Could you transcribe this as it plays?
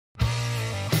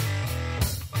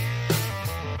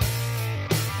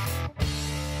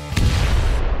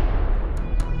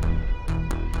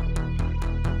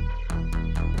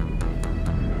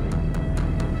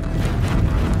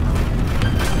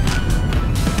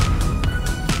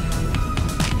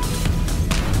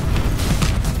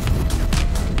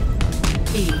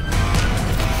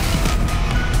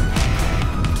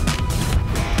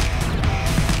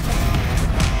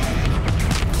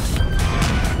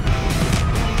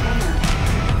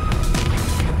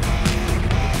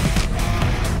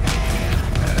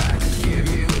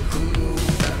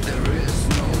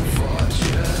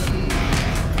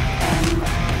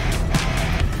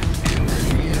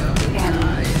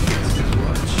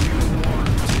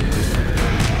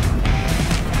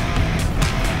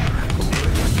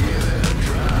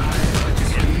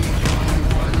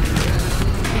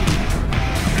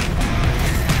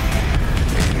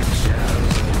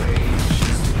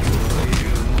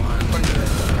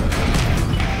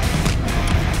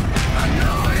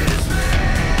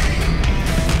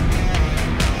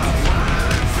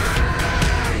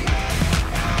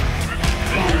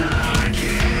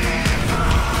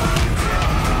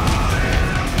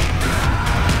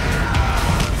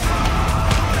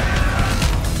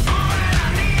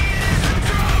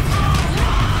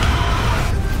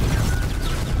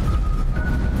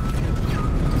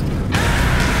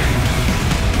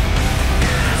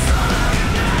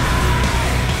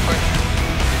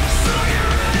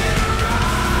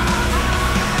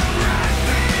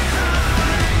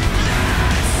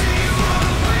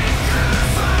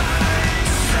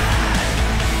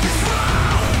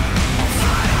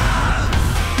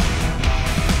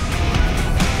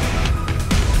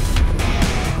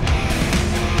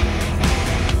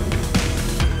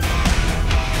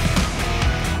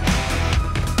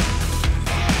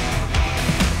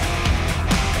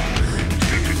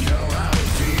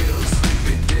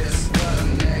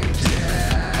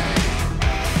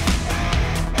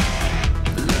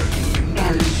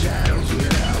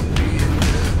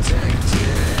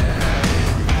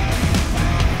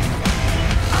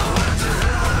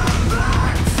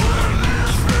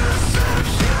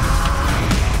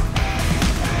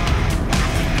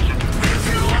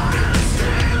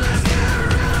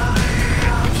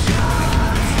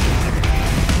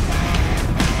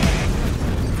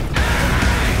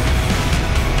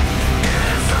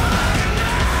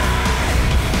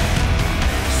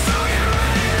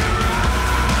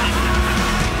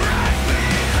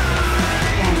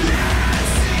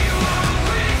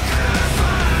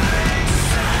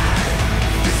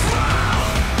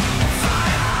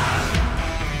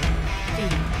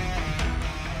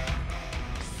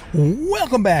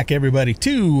Welcome back, everybody,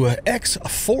 to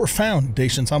X4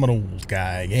 Foundations. I'm an old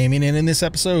guy gaming, and in this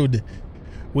episode,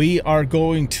 we are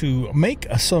going to make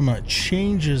some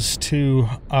changes to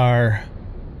our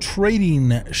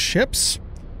trading ships.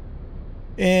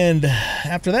 And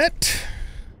after that,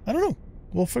 I don't know.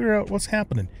 We'll figure out what's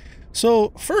happening. So,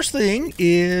 first thing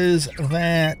is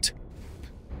that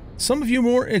some of you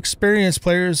more experienced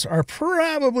players are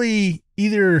probably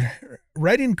either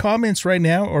writing comments right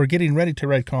now or getting ready to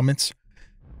write comments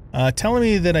telling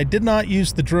me that I did not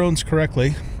use the drones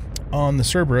correctly on the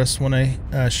Cerberus when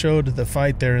I showed the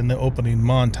fight there in the opening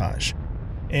montage.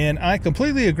 And I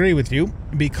completely agree with you,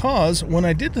 because when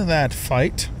I did that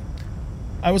fight,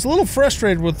 I was a little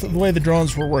frustrated with the way the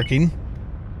drones were working,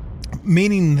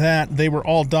 meaning that they were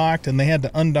all docked and they had to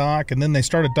undock, and then they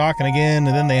started docking again,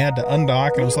 and then they had to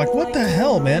undock, and it was like, what the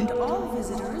hell, man?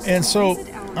 And so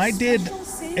I did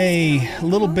a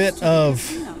little bit of...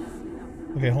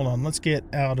 Okay, hold on. Let's get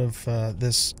out of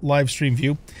this live stream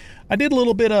view. I did a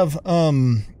little bit of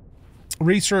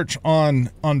research on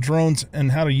drones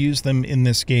and how to use them in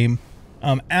this game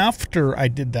after I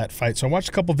did that fight. So I watched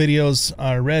a couple videos,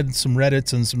 read some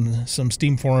Reddits and some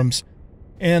Steam forums.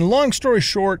 And long story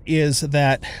short is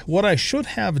that what I should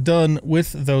have done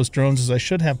with those drones is I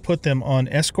should have put them on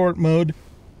escort mode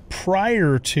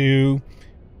prior to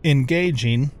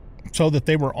engaging, so that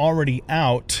they were already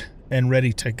out and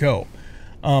ready to go.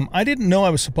 I didn't know I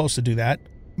was supposed to do that,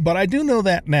 but I do know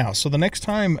that now. So the next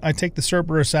time I take the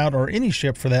Cerberus out, or any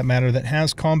ship for that matter that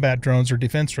has combat drones or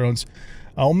defense drones,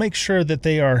 I'll make sure that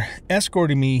they are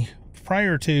escorting me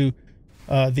prior to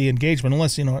the engagement,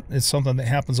 unless, you know, it's something that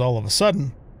happens all of a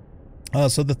sudden,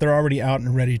 so that they're already out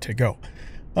and ready to go.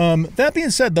 That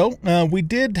being said, though, we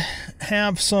did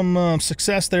have some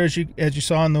success there, as you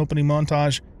saw in the opening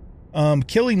montage,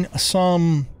 killing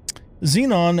some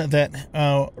Xenon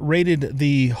that raided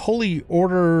the Holy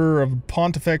Order of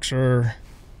Pontifex, or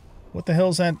what the hell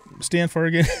does that stand for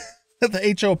again?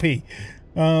 The HOP.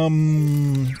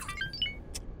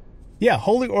 Yeah,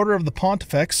 Holy Order of the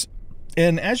Pontifex.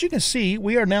 And as you can see,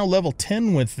 we are now level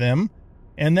 10 with them,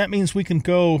 and that means we can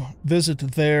go visit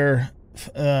their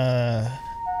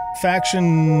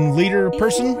faction leader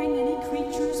person,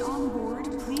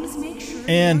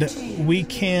 and we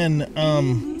can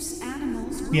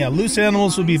yeah, loose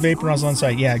animals would be vaporized on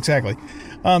site. Yeah, exactly.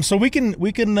 So we can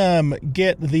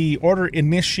get the Order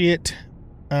Initiate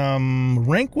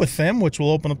rank with them, which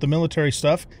will open up the military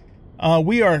stuff.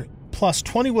 We are plus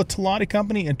 20 with Talati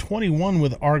Company and 21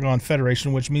 with Argon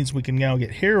Federation, which means we can now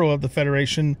get Hero of the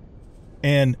Federation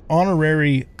and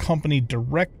Honorary Company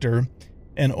Director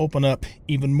and open up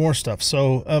even more stuff.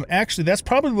 So actually, that's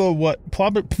probably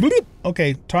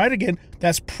okay, try it again.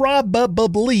 That's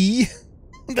probably...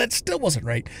 That still wasn't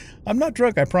right. I'm not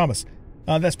drunk, I promise.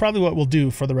 That's probably what we'll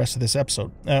do for the rest of this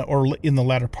episode, or in the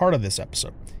latter part of this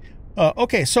episode.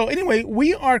 Okay, so anyway,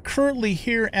 we are currently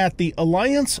here at the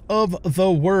Alliance of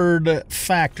the Word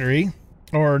Factory,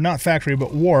 or not factory,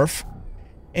 but wharf.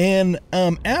 And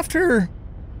after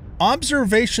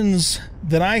observations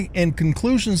that and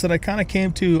conclusions that I kind of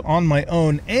came to on my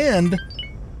own, and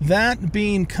that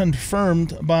being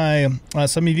confirmed by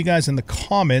some of you guys in the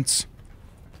comments,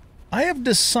 I have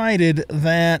decided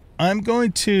that I'm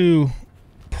going to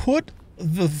put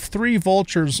the 3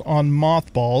 vultures on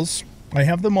mothballs. I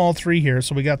have them all 3 here,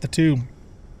 so we got the 2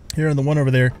 here and the 1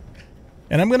 over there.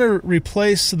 And I'm going to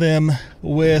replace them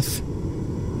with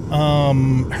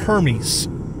Hermes.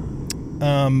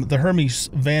 The Hermes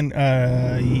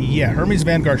Hermes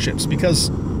Vanguard ships, because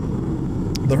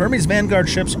the Hermes Vanguard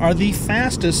ships are the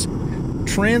fastest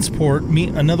transport,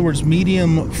 in other words,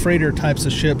 medium freighter types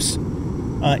of ships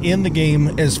in the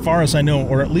game, as far as I know,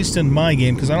 or at least in my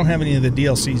game, because I don't have any of the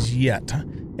DLCs yet.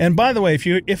 And by the way,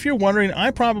 if you're wondering, I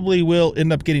probably will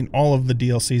end up getting all of the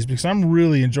DLCs, because I'm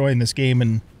really enjoying this game,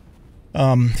 and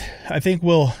I think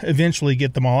we'll eventually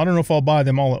get them all. I don't know if I'll buy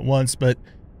them all at once, but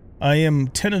I am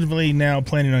tentatively now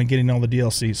planning on getting all the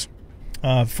DLCs,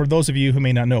 for those of you who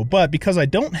may not know. But because I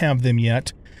don't have them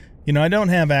yet, you know, I don't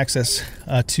have access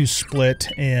to Split,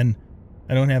 and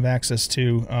I don't have access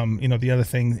to, you know, the other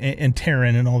thing, and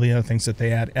Terran and all the other things that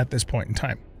they add at this point in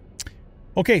time.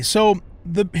 Okay, so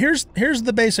here's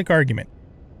the basic argument.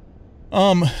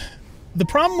 The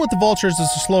problem with the Vultures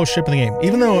is the slowest ship in the game,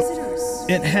 even though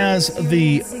it has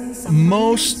the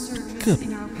most... Good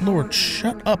Lord,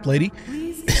 shut up, lady.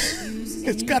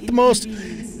 It's got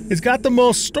the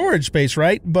most storage space,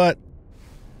 right? But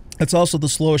it's also the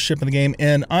slowest ship in the game,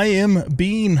 and I am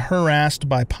being harassed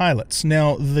by pilots.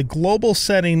 Now, the global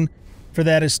setting for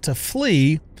that is to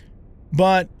flee,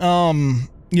 but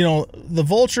you know, the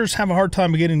vultures have a hard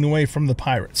time getting away from the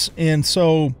pirates. And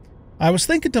so I was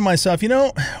thinking to myself, you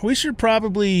know, we should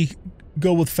probably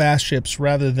go with fast ships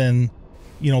rather than,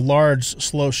 you know, large,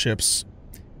 slow ships.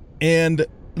 And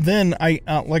then like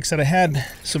I said, I had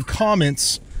some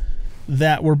comments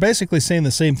that were basically saying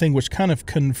the same thing, which kind of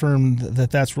confirmed that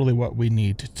that's really what we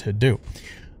need to do.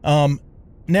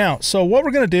 Now, so what we're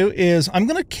going to do is I'm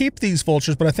going to keep these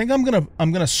vultures, but I think I'm going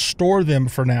to store them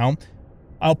for now.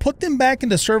 I'll put them back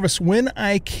into service when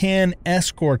I can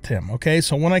escort them. Okay,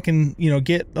 so when I can, you know,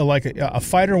 get like a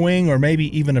fighter wing or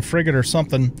maybe even a frigate or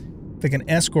something that can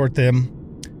escort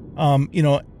them, you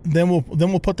know, then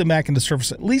we'll put them back into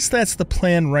service. At least that's the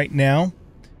plan right now.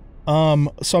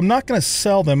 So I'm not going to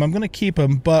sell them. I'm going to keep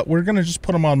them, but we're going to just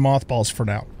put them on mothballs for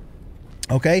now.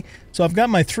 Okay, so I've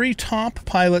got my 3 top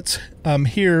pilots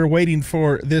here waiting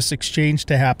for this exchange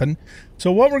to happen.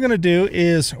 So what we're going to do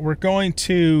is we're going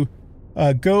to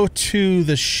go to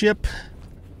the ship,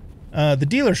 the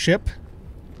dealership,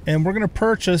 and we're going to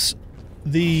purchase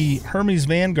the Hermes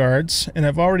Vanguards. And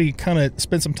I've already kind of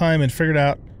spent some time and figured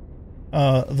out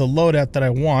the loadout that I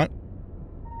want.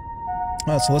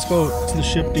 So let's go to the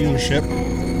ship dealership,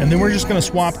 and then we're just going to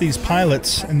swap these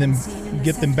pilots and then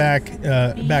get them back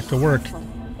to work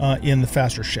in the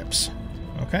faster ships.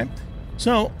 Okay,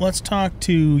 so let's talk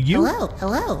to you.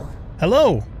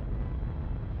 Hello.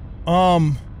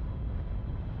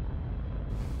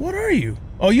 What are you?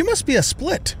 Oh, you must be a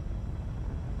split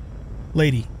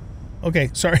lady. Okay,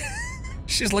 sorry.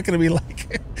 She's looking at me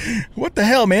like, what the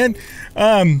hell, man?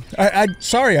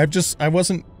 Sorry, I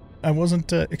wasn't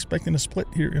expecting a split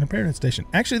here in a Paradise Station.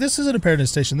 Actually, this isn't a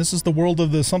Paradise Station. This is the World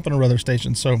of the something or other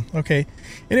station. So, okay.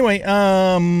 Anyway,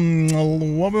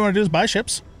 what we want to do is buy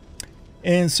ships.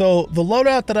 And so the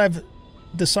loadout that I've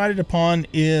decided upon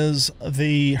is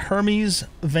the Hermes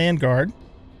Vanguard.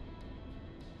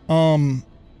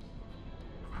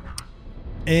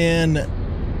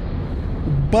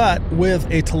 But with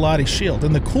a Talati shield.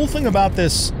 And the cool thing about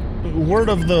this Word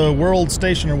of the World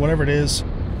station or whatever it is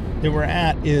that we're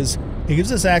at is it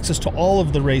gives us access to all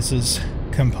of the race's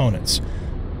components.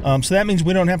 So that means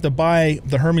we don't have to buy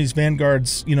the Hermes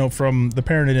Vanguards, you know, from the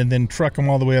parent and then truck them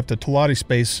all the way up to Talati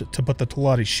space to put the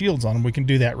Talati shields on them. We can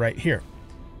do that right here.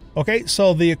 Okay,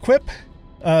 so the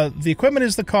equipment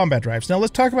is the combat drives. Now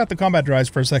let's talk about the combat drives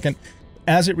for a second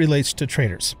as it relates to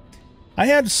traders. I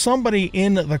had somebody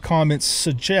in the comments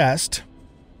suggest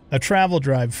a travel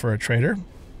drive for a trader.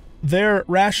 Their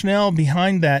rationale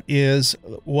behind that is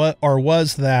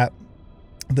was that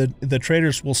the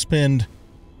traders will spend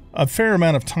a fair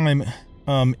amount of time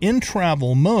in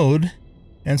travel mode,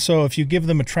 and so if you give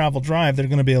them a travel drive, they're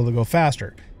going to be able to go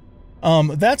faster.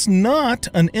 That's not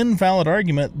an invalid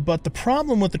argument, but the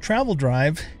problem with the travel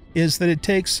drive is that it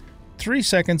takes 3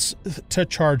 seconds to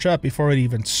charge up before it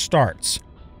even starts.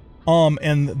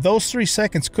 And those 3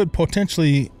 seconds could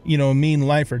potentially, you know, mean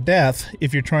life or death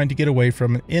if you're trying to get away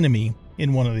from an enemy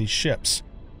in one of these ships.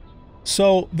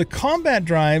 So the combat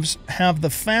drives have the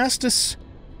fastest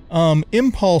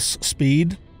impulse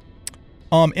speed,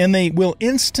 and they will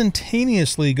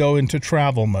instantaneously go into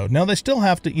travel mode. Now they still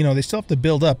have to, you know, they still have to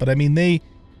build up, but I mean they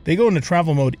go into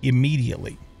travel mode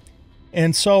immediately.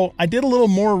 And so I did a little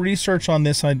more research on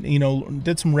this. I, you know,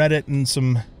 did some Reddit and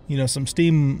some, you know, some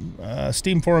Steam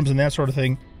forums and that sort of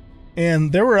thing.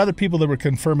 And there were other people that were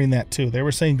confirming that too. They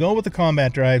were saying go with the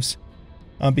combat drives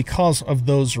because of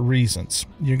those reasons.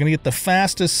 You're going to get the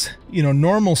fastest, you know,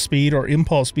 normal speed or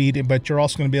impulse speed, but you're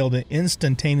also going to be able to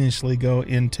instantaneously go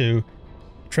into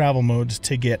travel modes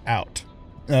to get out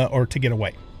or to get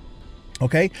away.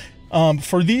 Okay.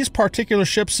 For these particular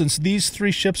ships, since these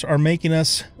 3 ships are making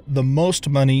us the most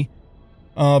money,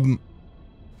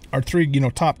 our 3, you know,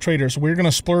 top traders, we're going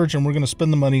to splurge and we're going to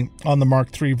spend the money on the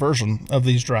Mark III version of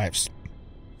these drives.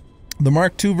 The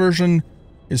Mark II version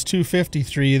is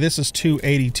 $253. This is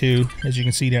 $282, as you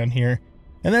can see down here.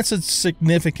 And that's a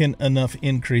significant enough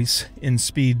increase in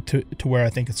speed to where I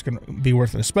think it's going to be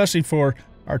worth it, especially for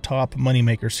our top money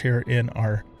makers here in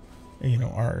our, you know,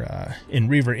 our in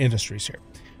Reaver Industries here.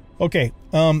 Okay,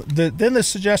 then the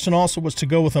suggestion also was to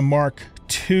go with a Mark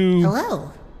II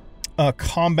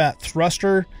combat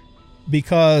thruster,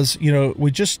 because, you know,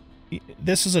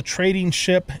 this is a trading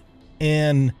ship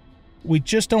and we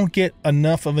just don't get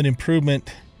enough of an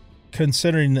improvement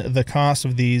considering the cost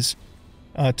of these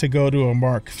to go to a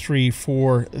Mark III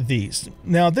for these.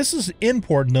 Now this is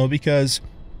important though, because,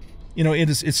 you know,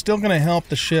 it's still going to help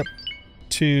the ship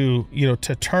to, you know,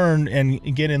 to turn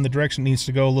and get in the direction it needs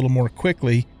to go a little more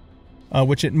quickly,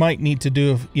 which it might need to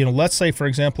do if, you know, let's say for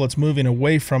example it's moving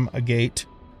away from a gate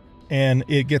and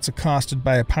it gets accosted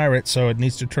by a pirate, so it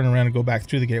needs to turn around and go back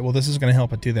through the gate. Well, this is going to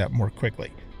help it do that more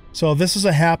quickly. So this is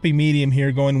a happy medium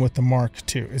here going with the Mark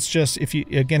II. It's just, if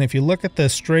you look at the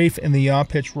strafe and the yaw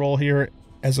pitch roll here,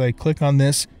 as I click on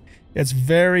this, it's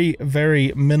very,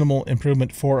 very minimal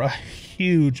improvement for a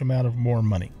huge amount of more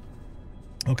money.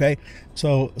 Okay,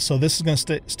 so this is going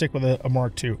to stick with a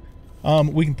Mark II.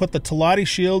 We can put the Talati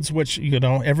shields, which, you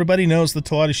know, everybody knows the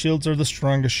Talati shields are the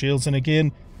strongest shields. And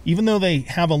again, even though they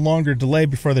have a longer delay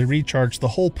before they recharge, the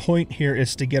whole point here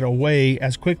is to get away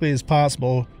as quickly as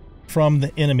possible from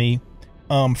the enemy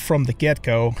from the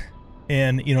get-go.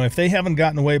 And, you know, if they haven't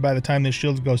gotten away by the time this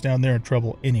shield goes down, they're in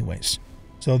trouble anyways.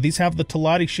 So these have the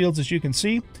Talati shields, as you can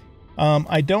see.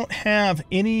 I don't have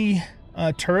any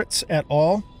turrets at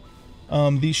all.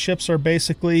 These ships are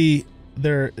basically,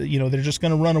 they're just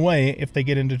going to run away if they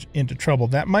get into trouble.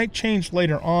 That might change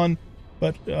later on,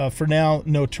 but for now,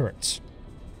 no turrets.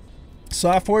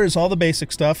 Software is all the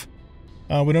basic stuff.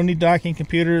 We don't need docking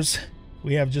computers.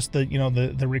 We have just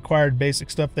the required basic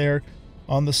stuff there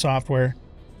on the software.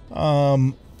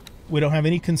 We don't have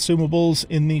any consumables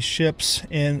in these ships,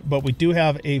 but we do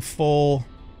have a full,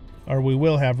 or we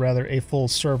will have rather, a full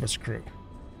service crew.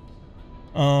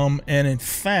 And in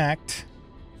fact,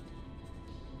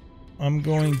 I'm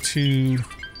going to,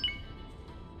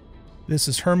 this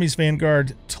is Hermes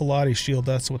Vanguard Talati Shield.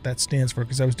 That's what that stands for,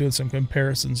 because I was doing some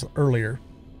comparisons earlier.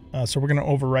 So we're going to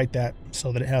overwrite that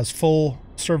so that it has full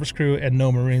service crew and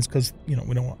no Marines, because, you know,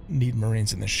 we don't need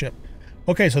Marines in this ship.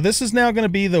 Okay, so this is now going to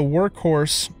be the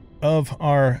workhorse of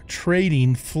our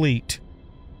trading fleet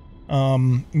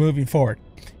moving forward.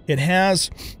 It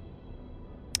has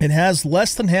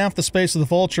less than half the space of the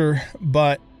Vulture,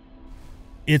 but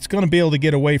it's going to be able to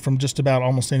get away from just about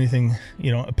almost anything,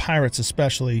 you know, pirates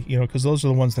especially, you know, because those are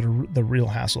the ones that are the real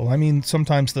hassle. I mean,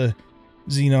 sometimes the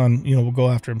Xenon, you know, will go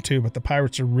after them too, but the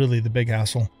pirates are really the big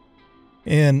hassle.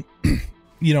 And,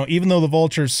 you know, even though the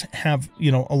Vultures have,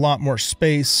 you know, a lot more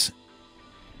space,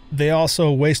 they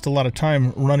also waste a lot of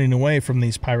time running away from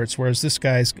these pirates, whereas this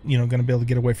guy's, you know, going to be able to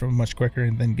get away from them much quicker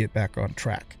and then get back on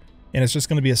track. And it's just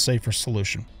going to be a safer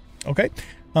solution. Okay,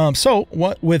 so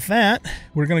with that,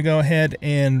 we're going to go ahead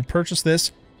and purchase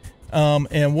this.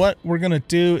 And what we're going to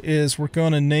do is we're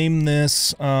going to name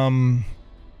this,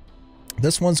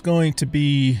 this one's going to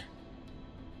be...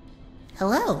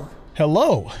 Hello.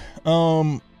 Hello.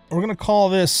 We're going to call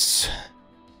this...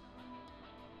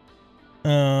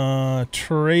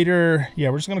 Trader, yeah,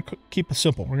 we're just going to keep it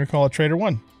simple. We're going to call it Trader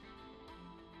 1.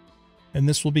 And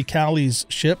this will be Callie's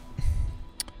ship.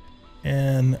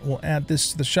 And we'll add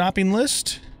this to the shopping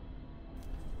list.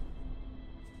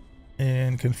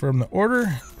 And confirm the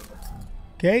order.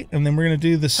 Okay, and then we're going to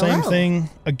do the same thing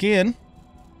again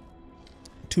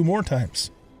 2 more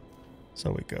times.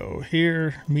 So we go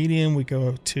here, medium, we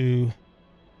go to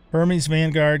Hermes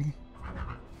Vanguard.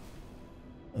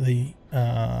 The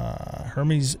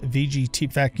Hermes VGT. In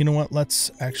fact, you know what?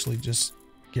 Let's actually just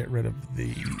get rid of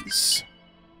these.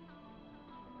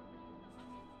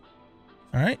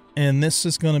 All right, and this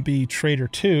is going to be Trader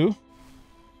 2.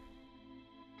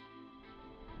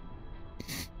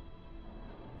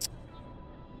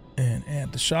 And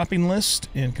add the shopping list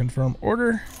and confirm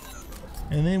order.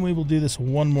 And then we will do this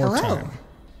one more time.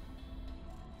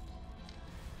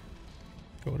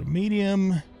 Go to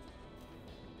medium.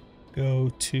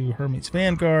 Go to Hermes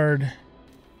Vanguard.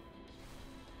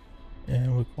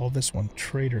 And we'll call this one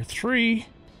Trader 3.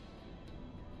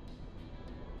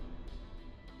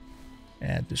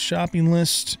 Add the shopping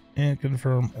list and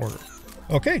confirm order.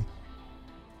 Okay.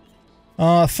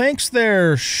 Thanks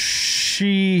there,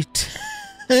 She-Tint.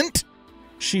 That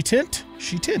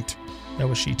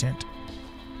was She-Tint.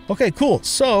 Okay, cool.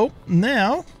 So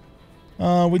now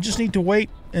we just need to wait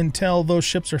until those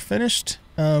ships are finished.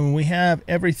 We have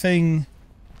everything.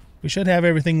 We should have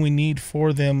everything we need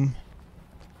for them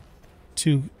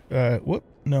to. Whoop!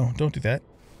 No, don't do that.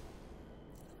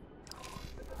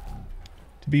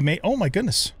 To be made. Oh my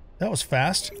goodness, that was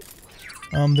fast.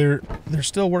 They're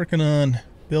still working on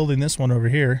building this one over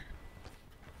here.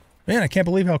 Man, I can't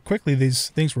believe how quickly these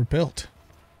things were built.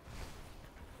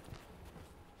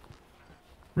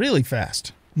 Really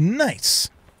fast. Nice.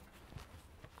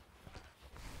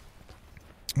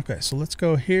 Okay, so let's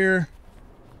go here.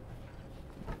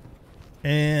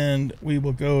 And we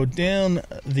will go down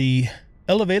the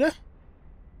elevator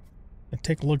and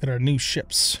take a look at our new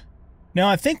ships. Now,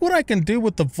 I think what I can do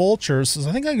with the Vultures is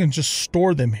I think I can just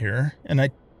store them here. And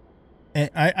I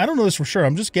don't know this for sure.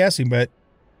 I'm just guessing, but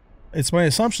it's my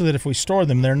assumption that if we store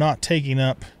them, they're not taking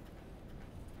up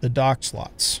the dock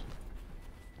slots.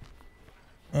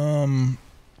 Can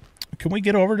we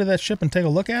get over to that ship and take a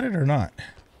look at it or not?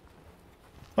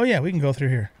 Oh yeah, we can go through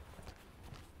here.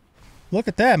 Look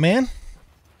at that, man.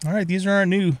 All right, these are our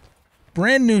new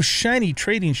brand new shiny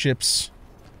trading ships,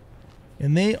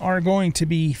 and they are going to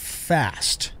be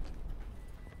fast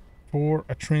for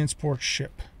a transport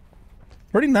ship.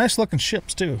 Pretty nice looking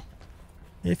ships too,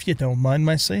 if you don't mind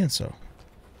my saying so.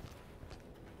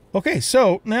 Okay,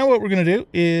 so now what we're going to do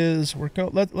is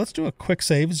let's do a quick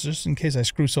save just in case I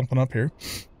screw something up here.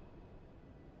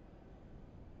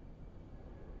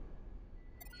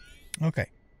 Okay.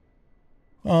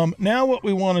 Now what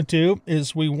we want to do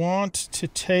is we want to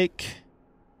take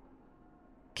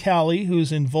Callie,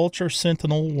 who's in Vulture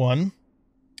Sentinel 1,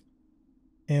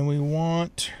 and we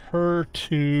want her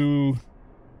to...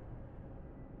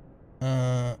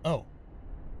 oh.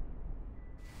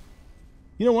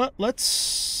 You know what?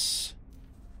 Let's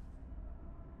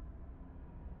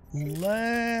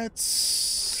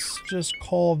just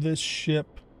call this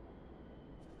ship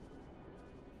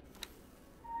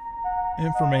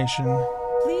information.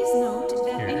 Please note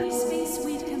that any space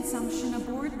suite consumption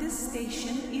aboard this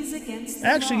station is against the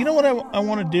Actually, law. you know what I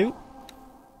want to do?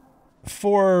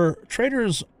 For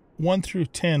traders 1 through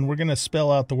 10, we're going to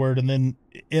spell out the word, and then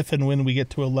if and when we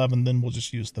get to 11, then we'll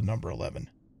just use the number 11.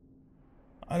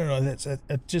 I don't know,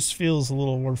 that just feels a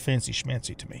little more fancy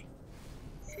schmancy to me.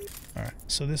 Alright,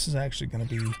 so this is actually going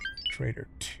to be Trader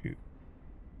 2.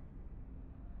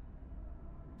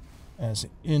 As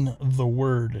in the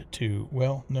word 2.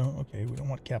 Well, no, okay, we don't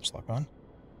want caps lock on.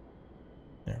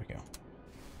 There we go.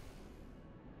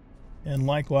 And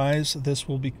likewise, this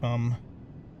will become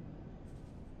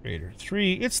Trader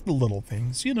 3. It's the little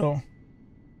things, you know.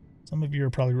 Some of you are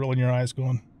probably rolling your eyes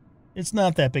going, it's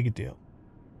not that big a deal.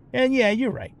 And yeah,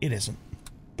 you're right, it isn't.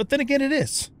 But then again, it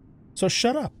is. So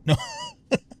shut up. No,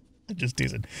 I'm just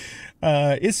teasing.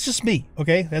 It's just me,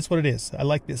 okay? That's what it is. I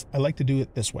like this. I like to do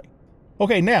it this way.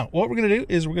 Okay, now, what we're going to do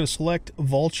is we're going to select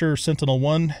Vulture Sentinel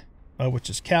 1, which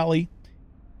is Callie.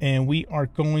 And we are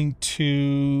going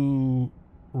to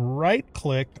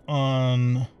right-click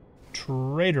on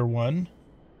Trader 1.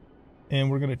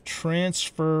 And we're going to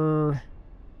transfer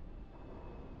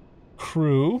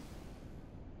crew.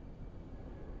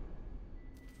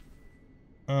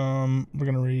 We're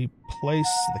going to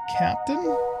replace the captain.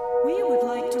 We would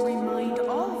like to remind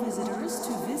all visitors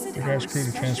to visit our crew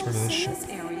to transfer to this ship.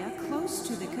 area close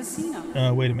to the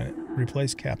casino. Wait a minute.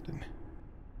 Replace captain.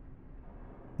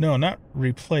 No, not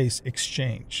replace,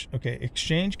 exchange. Okay,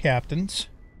 exchange captains.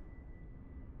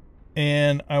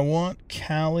 And I want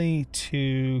Callie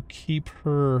to keep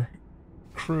her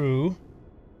crew.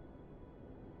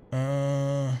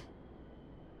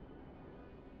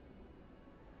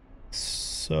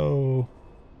 So,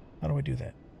 how do I do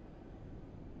that?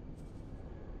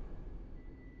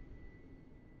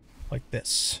 Like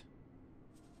this.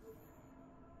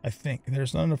 I think.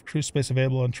 There's not enough crew space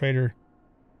available on Trader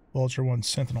Vulture 1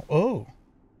 Sentinel. Oh!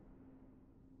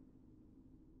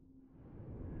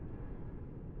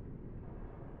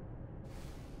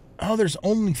 Oh, there's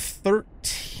only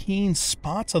 13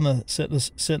 spots on the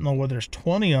Sentinel where there's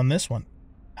 20 on this one.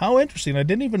 How interesting. I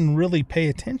didn't even really pay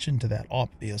attention to that,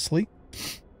 obviously.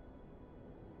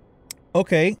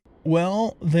 Okay,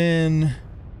 well, then...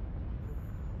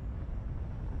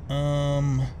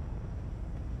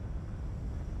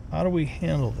 how do we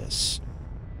handle this?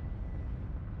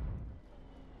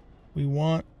 We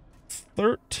want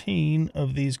 13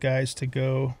 of these guys to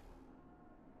go...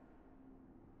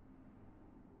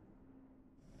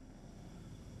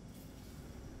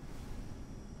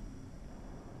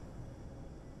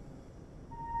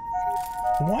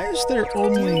 Why is there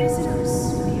only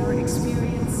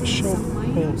show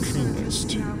full crew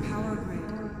list?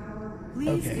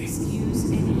 Okay.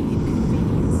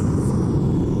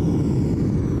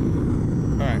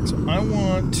 Alright, so I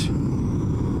want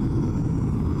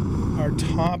our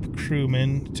top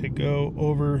crewmen to go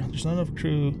over. There's not enough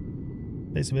crew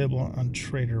space available on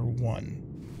Trader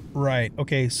 1. Right,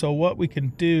 okay, so what we can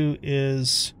do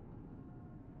is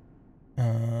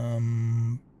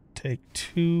take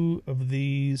 2 of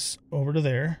these over to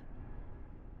there.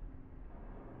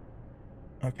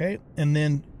 Okay, and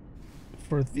then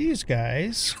for these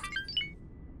guys,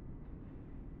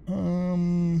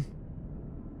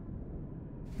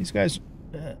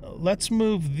 let's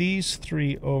move these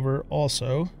 3 over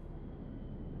also,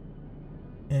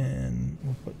 and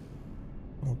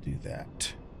we'll do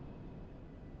that.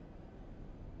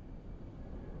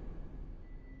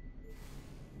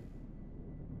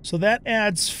 So that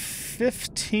adds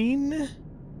 15.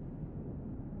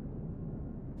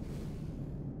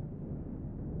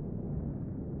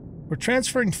 We're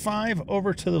transferring 5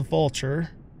 over to the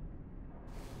Vulture.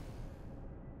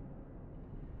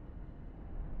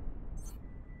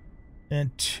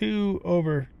 And 2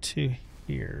 over to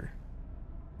here.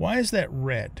 Why is that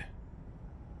red?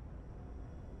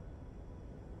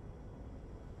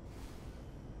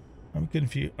 I'm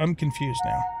confused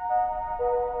now.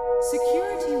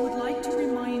 Security would like to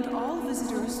remind all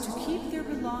visitors to keep their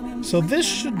belongings. So with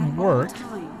this them should at all work.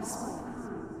 times.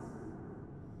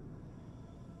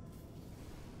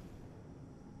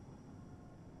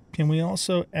 Can we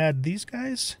also add these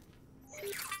guys?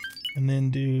 And then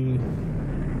do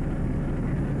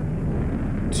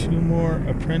 2 more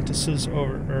apprentices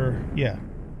over, or yeah.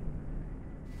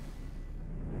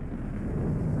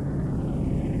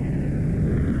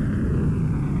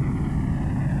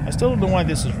 I still don't know why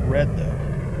this is red though.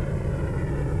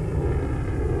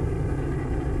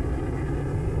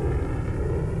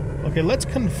 Okay, let's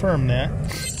confirm that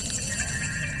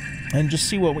and just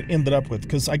see what we ended up with,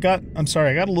 because I'm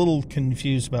sorry, I got a little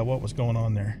confused about what was going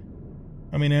on there.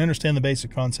 I mean, I understand the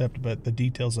basic concept, but the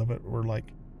details of it were like,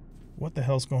 what the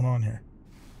hell's going on here?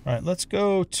 All right, let's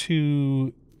go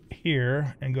to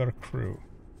here and go to crew.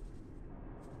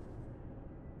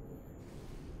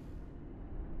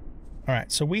 All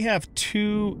right, so we have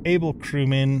 2 able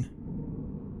crewmen.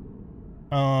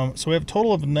 So we have a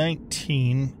total of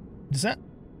 19. Does that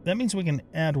means we can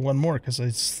add 1 more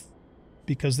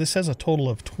because this has a total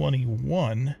of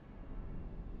 21.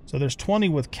 So there's 20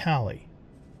 with Callie.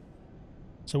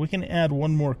 So we can add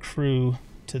 1 more crew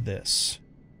to this.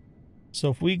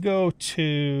 So if we go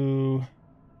to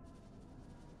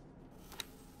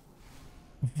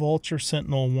Vulture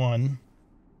Sentinel 1.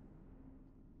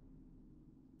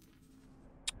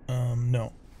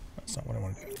 No, that's not what I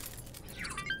want to do.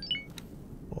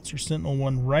 Vulture Sentinel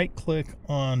 1, right click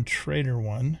on Trader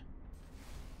 1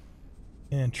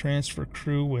 and transfer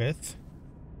crew with.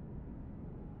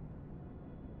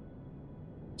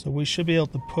 So we should be able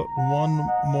to put 1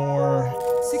 more.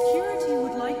 Security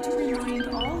would like to remind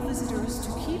all visitors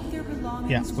to keep their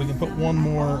belongings. Yeah, we can put 1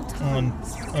 more on,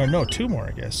 or no, 2 more,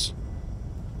 I guess.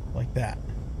 Like that.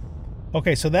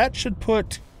 Okay, so that should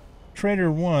put Trader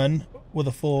 1 with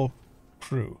a full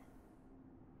crew.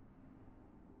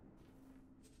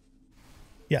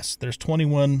 Yes, there's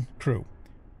 21 crew.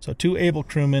 So 2 able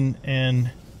crewmen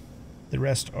and the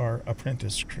rest are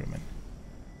apprentice crewmen.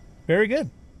 Very good.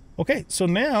 Okay, so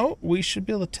now we should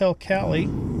be able to tell Callie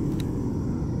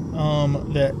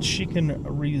that she can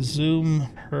resume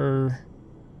her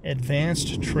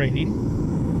advanced trading.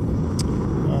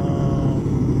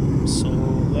 So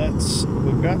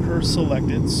we've got her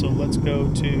selected, so let's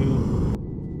go to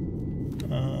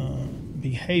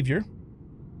behavior.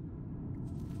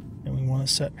 And we want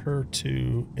to set her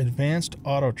to advanced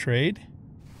auto trade.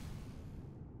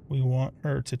 We want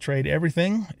her to trade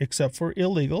everything except for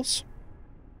illegals.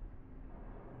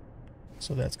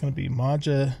 So that's going to be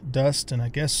Maja, dust, and I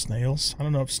guess snails. I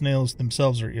don't know if snails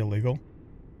themselves are illegal.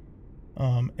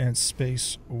 And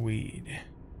space weed.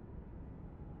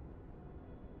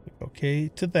 Okay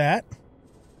to that.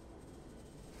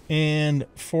 And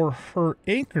for her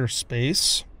anchor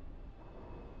space,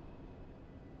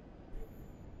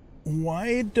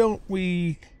 why don't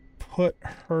we put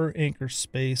her anchor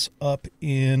space up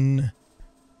in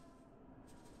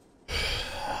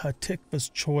Hatikva's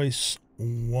Choice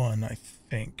 1, I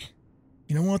think.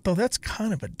 You know what, though? That's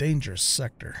kind of a dangerous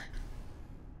sector.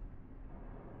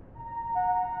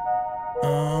 We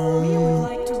would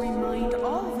like to remind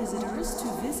all visitors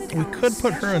to visit. We could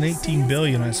put her in 18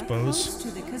 billion, I suppose. To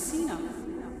the casino.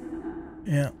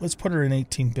 Yeah, let's put her in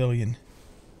 18 billion.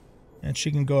 And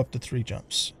she can go up to 3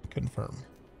 jumps. Confirm.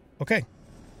 Okay.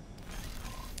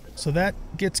 So that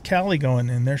gets Callie going,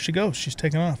 and there she goes. She's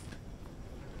taking off.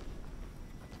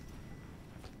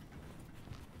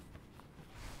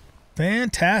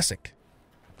 Fantastic.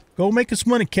 Go make us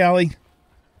money, Callie.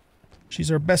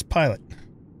 She's our best pilot.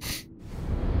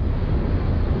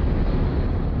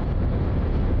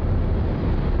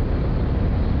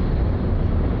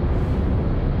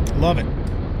 Love it.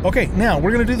 Okay, now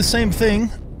we're going to do the same thing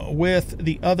with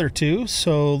the other 2.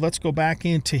 So let's go back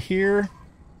into here.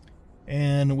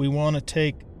 And we want to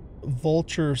take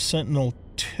Vulture Sentinel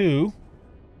 2.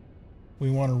 We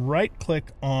want to right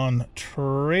click on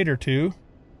Trader 2.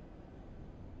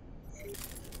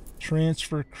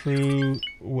 Transfer crew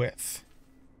with.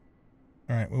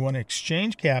 All right, we want to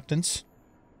exchange captains.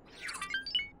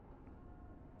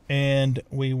 And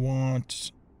we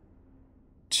want...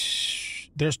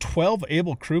 There's 12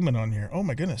 able crewmen on here. Oh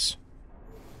my goodness.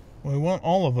 We want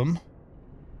all of them.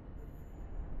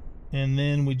 And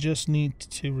then we just need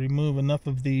to remove enough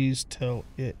of these till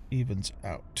it evens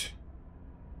out.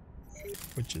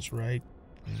 Which is right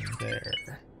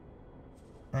there.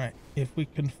 Alright, if we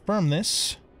confirm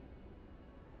this,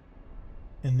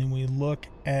 and then we look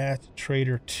at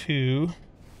Trader 2,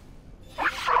 We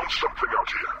found something out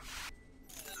here.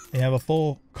 they have a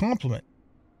full complement.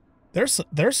 There's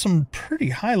some pretty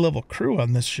high level crew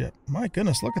on this ship. My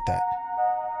goodness, look at that.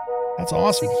 That's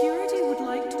awesome. Security would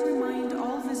like to remind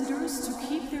all visitors to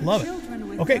keep their Love children it.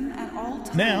 with Okay. them at all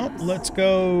times. Now let's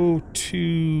go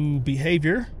to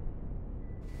behavior,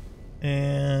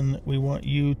 and we want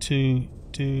you to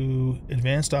do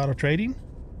advanced auto trading.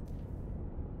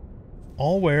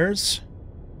 All wares,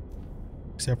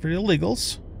 except for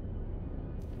illegals.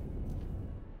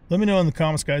 Let me know in the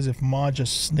comments, guys, if Maja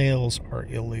snails are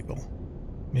illegal.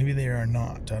 Maybe they are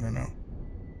not. I don't know.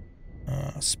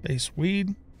 Space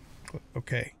weed. Click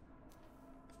OK.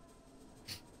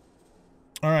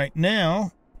 All right,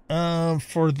 now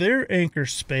for their anchor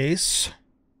space.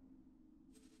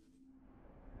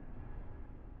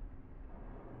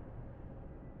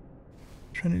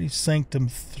 Trinity Sanctum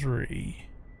 3.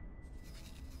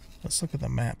 Let's look at the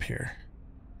map here.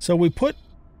 So we put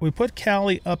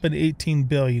Callie up at 18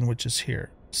 billion, which is here.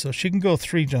 So she can go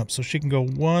 3 jumps. So she can go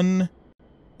 1,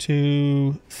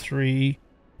 2, 3,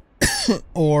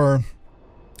 or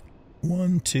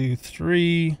 1, 2,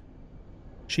 3.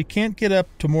 She can't get up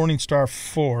to Morningstar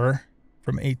 4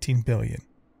 from 18 billion.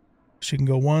 She can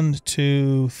go 1,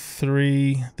 2,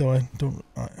 3. Though I don't.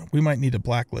 We might need a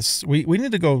blacklist. We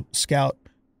need to go scout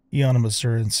Iana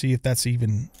Missouri and see if that's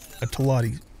even a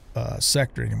Talati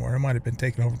sector anymore. It might have been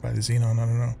taken over by the Xenon. I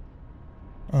don't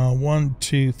know. 1,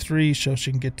 2, 3. So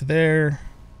she can get to there.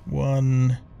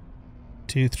 1,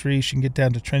 2, 3. She can get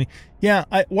down to Trinity. Yeah.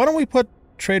 Why don't we put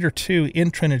Trader 2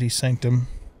 in Trinity Sanctum?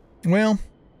 Well,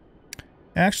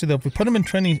 actually, though, if we put them in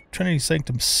Trinity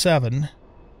Sanctum 7,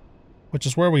 which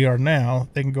is where we are now,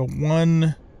 they can go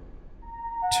 1,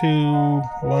 2,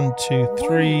 1, 2,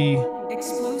 3.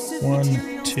 Explosive 1,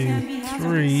 materials 2, can be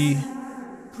 3. hazardous.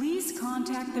 Please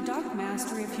contact the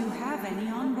Dockmaster if you have any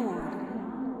on board.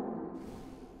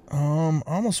 I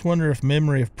almost wonder if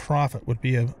Memory of Prophet would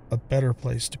be a better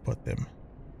place to put them.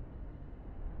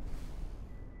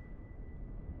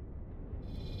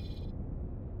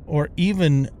 Or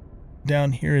even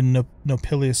down here in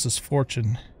Nopilius's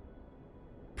Fortune.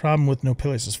 Problem with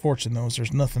Nopilius's Fortune, though, is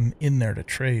there's nothing in there to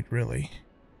trade, really.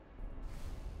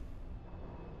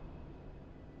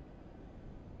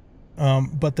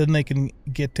 But then they can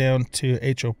get down to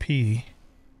HOP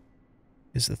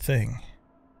is the thing.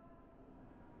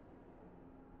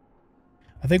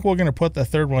 I think we're going to put the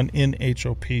third one in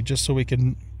HOP just so we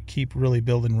can keep really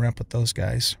building rep with those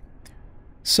guys.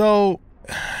 So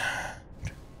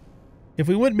if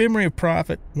we went Memory of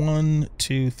Prophet 1,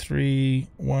 2, 3,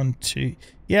 1, 2.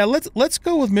 Yeah, let's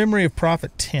go with Memory of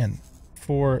Prophet 10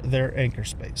 for their anchor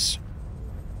space.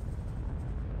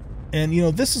 And, you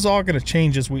know, this is all going to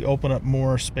change as we open up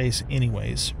more space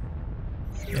anyways.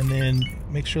 And then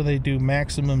make sure they do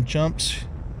maximum jumps.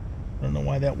 I don't know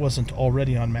why that wasn't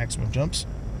already on maximum jumps.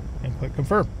 And click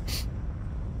confirm.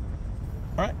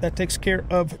 All right, that takes care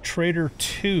of Trader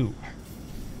 2.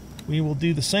 We will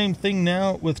do the same thing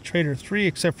now with Trader 3,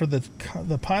 except for the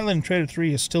pilot in Trader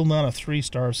 3 is still not a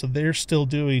 3-star, so they're still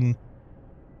doing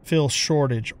fill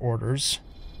shortage orders.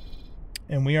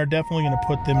 And we are definitely going to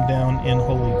put them down in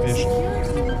Holy Vision.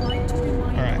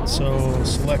 Alright, so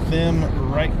select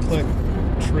them, right-click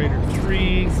Trader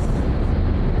 3,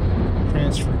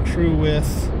 transfer crew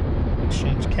with,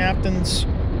 exchange captains.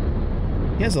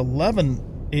 He has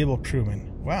 11 able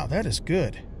crewmen. Wow, that is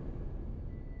good.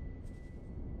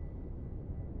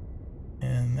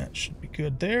 And that should be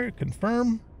good there.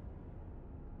 Confirm.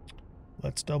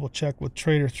 Let's double check with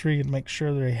Trader 3 and make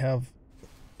sure they have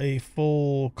a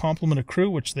full complement of crew,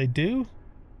 which they do.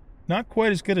 Not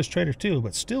quite as good as Trader 2,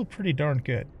 but still pretty darn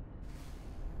good.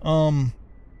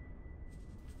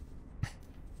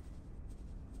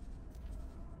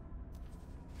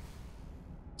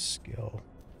 Skill.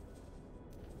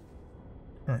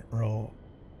 Current role,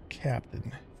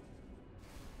 captain.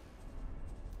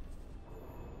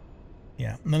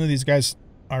 Yeah, none of these guys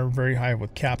are very high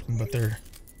with captain, but they're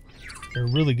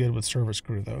really good with service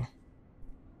crew, though.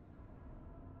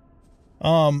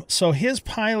 So his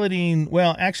piloting,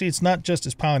 well, actually, it's not just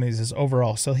his piloting, it's his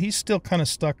overall. So he's still kind of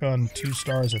stuck on 2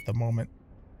 stars at the moment.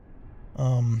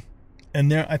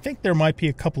 And I think there might be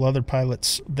a couple other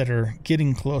pilots that are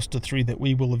getting close to 3 that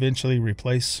we will eventually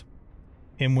replace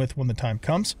him with when the time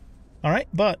comes. All right,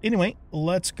 but anyway,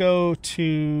 let's go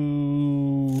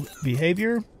to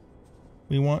behavior.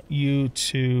 We want you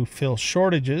to fill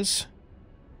shortages.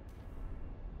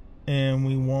 And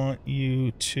we want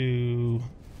you to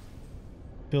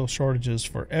fill shortages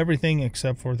for everything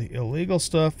except for the illegal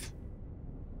stuff.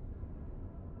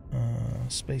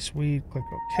 Space weed, click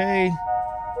OK.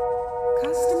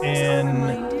 And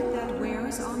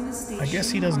I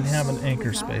guess he doesn't have an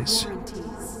anchor space.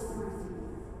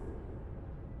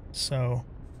 So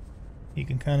you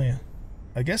can kind of,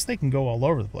 I guess they can go all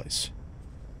over the place.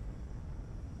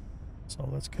 So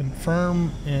let's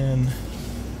confirm, and I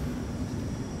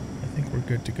think we're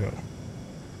good to go.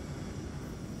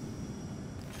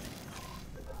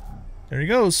 There he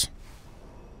goes.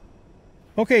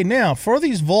 Okay, now for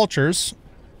these vultures,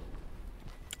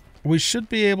 we should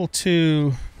be able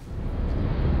to...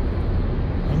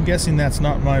 I'm guessing that's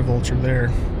not my vulture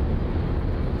there.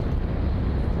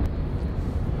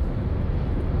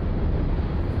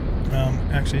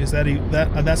 Actually, is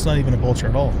that's not even a vulture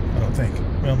at all, I don't think.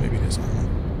 Well, maybe it is. I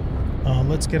don't know.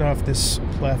 Let's get off this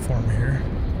platform here.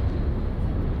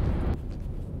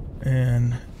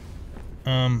 And,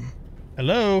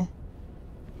 hello?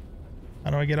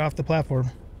 How do I get off the platform?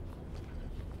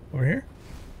 Over here?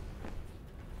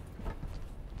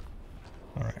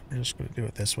 Alright, we're just going to do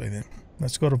it this way then.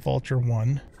 Let's go to Vulture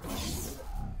 1.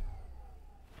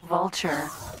 Vulture,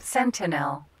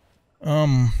 Sentinel.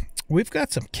 We've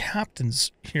got some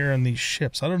captains here on these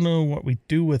ships. I don't know what we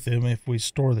do with them if we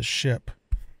store the ship.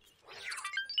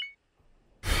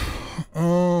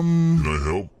 Can I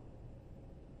help?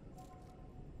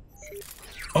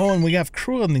 Oh, and we have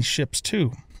crew on these ships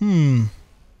too. I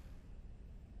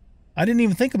didn't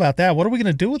even think about that. What are we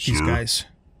going to do with these guys?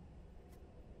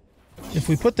 If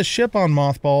we put the ship on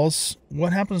mothballs,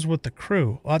 what happens with the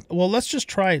crew? Well, let's just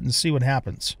try it and see what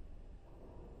happens.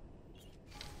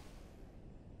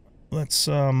 Let's,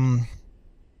 okay,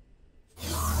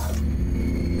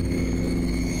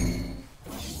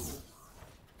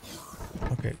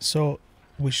 so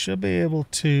we should be able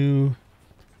to...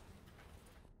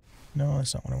 No,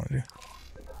 that's not what I want to do.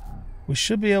 We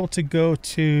should be able to go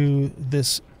to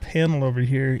this panel over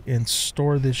here and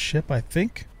store this ship, I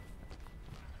think.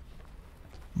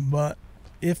 But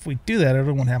if we do that, I don't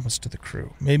know what happens to the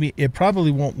crew. Maybe it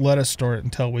probably won't let us store it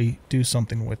until we do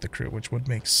something with the crew, which would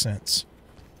make sense.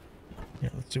 Yeah,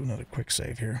 let's do another quick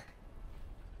save here.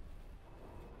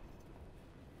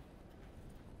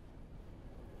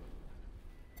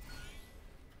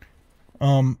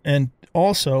 And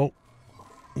also,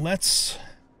 let's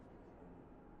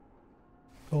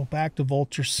go back to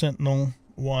Vulture Sentinel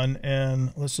 1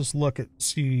 and let's just look at,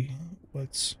 see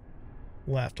what's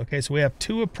left. Okay, so we have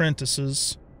 2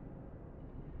 apprentices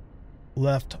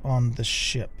left on the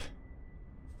ship.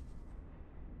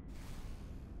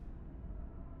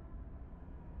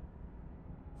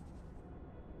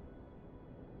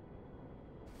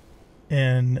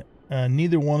 And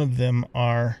neither one of them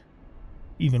are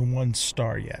even 1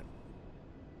 star yet.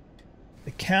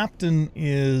 The captain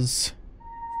is...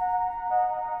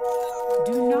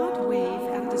 Do not wave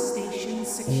at the station's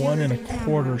security 1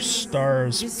 1/4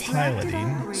 stars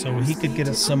piloting, so he could get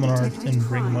a seminar and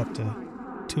bring him up to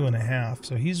 2.5.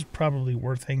 So he's probably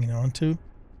worth hanging on to.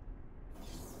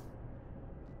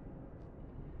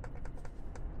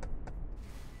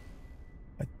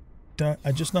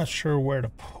 I'm just not sure where to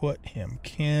put him.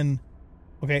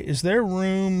 Okay, is there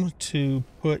room to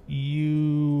put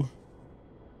you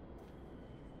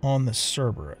on the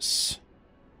Cerberus?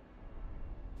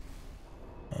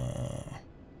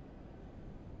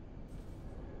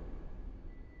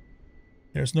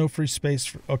 There's no free space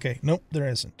for... Okay, nope, there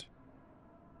isn't.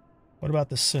 What about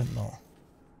the Sentinel?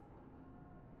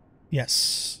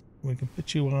 Yes, we can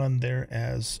put you on there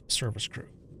as service crew.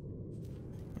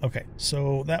 Okay,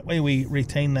 so that way we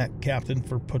retain that captain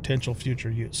for potential future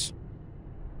use.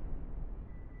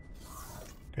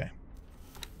 Okay.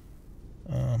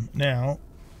 Now,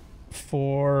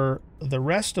 for the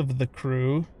rest of the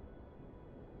crew,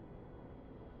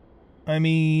 I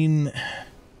mean,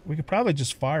 we could probably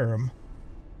just fire them.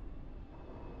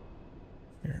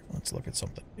 Here, let's look at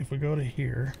something. If we go to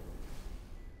here,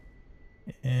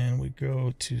 and we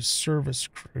go to service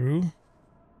crew,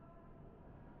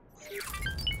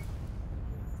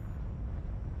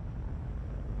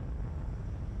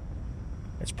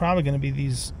 it's probably going to be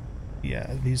these,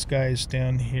 yeah, these guys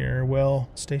down here. Well,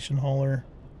 station hauler.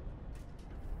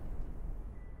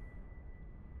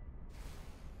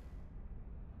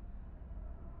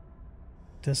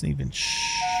 Doesn't even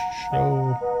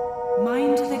show.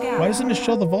 Mind the gap. Why doesn't it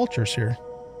show the vultures here?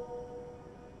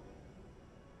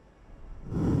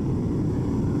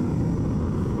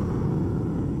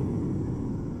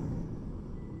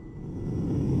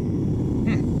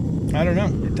 I don't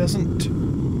know. It doesn't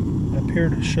appear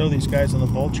to show these guys on the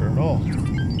vulture at all.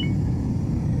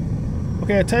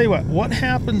 Okay, I tell you what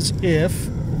happens if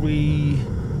we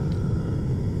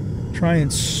try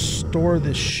and store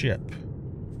this ship?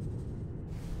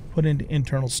 Put into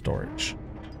internal storage.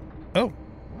 Oh.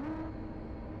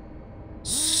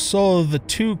 So the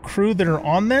 2 crew that are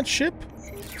on that ship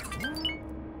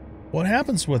What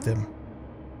happens with him?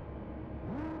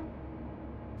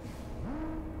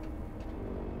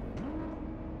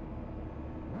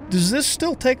 Does this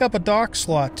still take up a dock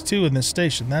slot too in this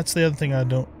station? That's the other thing I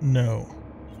don't know.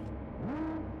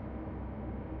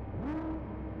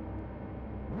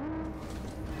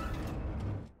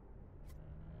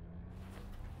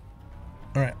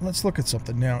 Alright, let's look at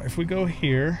something now. If we go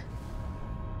here,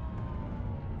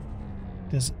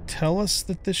 does it tell us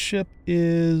that this ship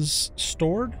is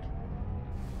stored?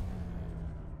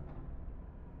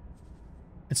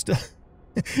 It still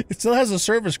it still has a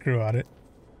service crew on it.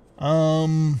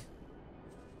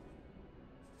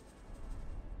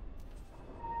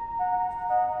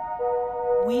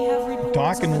 We have reports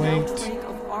Dock and of an wait outbreak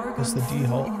of Argon is the flu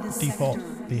in the default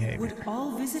sector. behavior. Would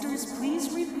all visitors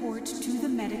please report to the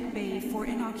medic bay for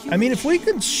inoculation? I mean, if we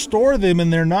can store them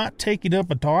and they're not taking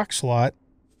up a dock slot,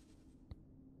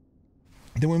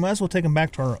 then we might as well take them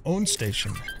back to our own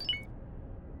station.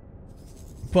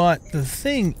 But the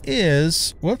thing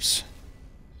is, whoops,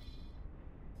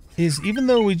 is even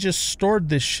though we just stored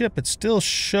this ship, it still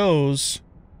shows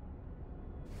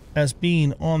as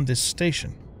being on this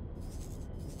station.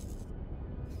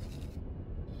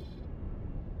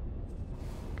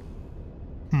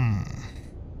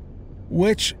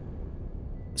 Which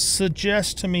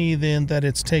suggests to me then that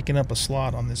it's taken up a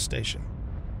slot on this station.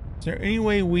 Is there any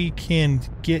way we can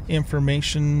get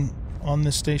information on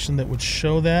this station that would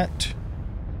show that?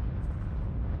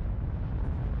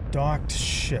 Docked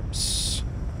ships.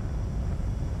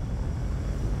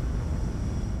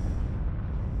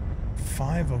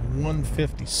 5 of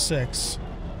 156.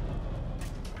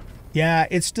 Yeah,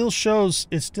 it still shows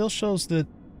that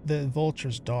the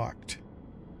Vulture's docked.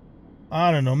 I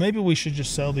don't know. Maybe we should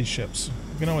just sell these ships.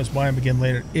 We can always buy them again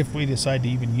later if we decide to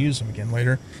even use them again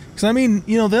later. Because, I mean,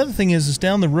 you know, the other thing is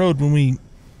down the road when we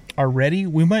are ready,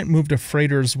 we might move to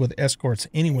freighters with escorts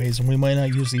anyways, and we might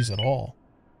not use these at all.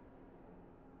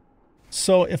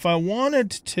 So if I wanted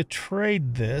to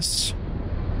trade this...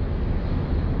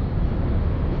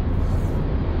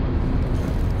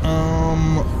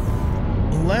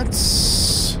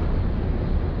 let's...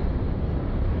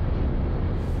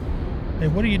 Hey,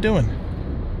 what are you doing?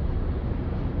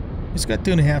 He's got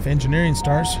 2.5 engineering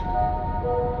stars.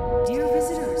 Dear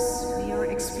visitors, we are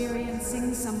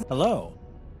experiencing some... Hello.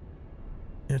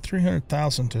 You're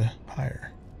 300,000 to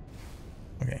hire.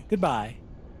 Okay. Goodbye.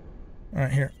 All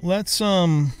right, here. Let's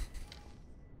bring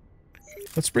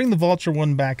the Vulture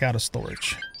one back out of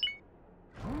storage.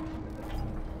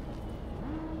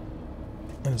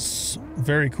 That is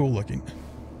very cool looking.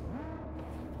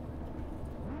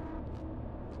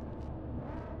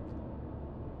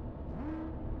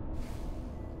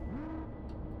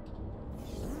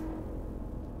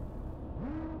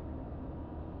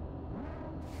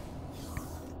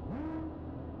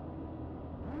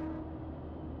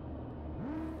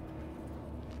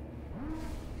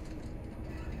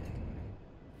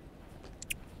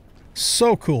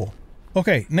 So cool.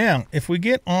 Okay, now, if we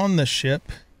get on the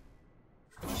ship...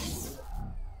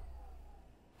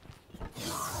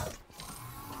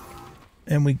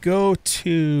 and we go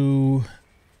to...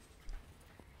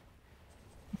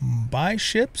 buy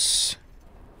ships?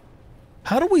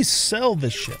 How do we sell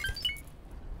this ship?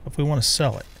 If we want to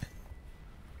sell it.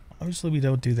 Obviously, we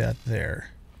don't do that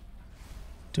there.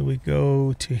 Do we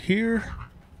go to here?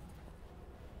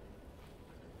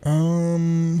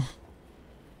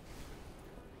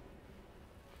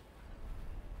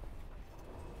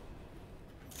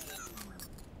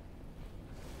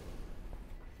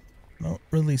 Don't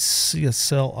really see a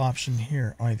sell option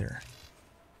here either.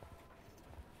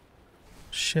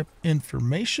 Ship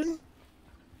information?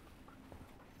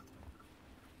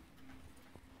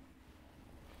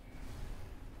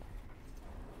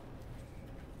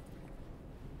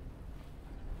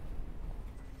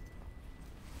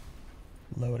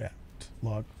 Loadout.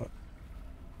 Logbook.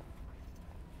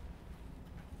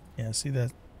 Yeah, see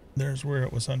that? There's where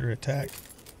it was under attack.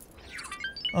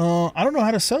 I don't know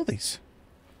how to sell these.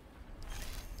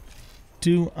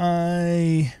 Do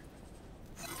I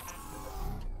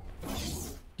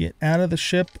get out of the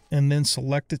ship and then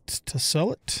select it to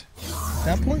sell it at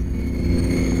that point?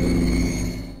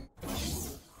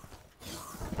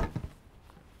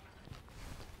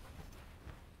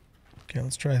 Okay,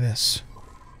 let's try this.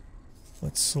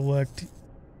 Let's select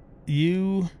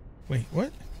you. Wait,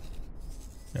 what?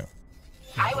 No.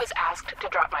 I was asked to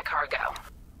drop my cargo.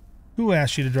 Who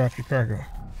asked you to drop your cargo?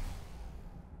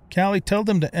 Callie, tell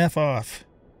them to F off.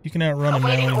 You can outrun them now.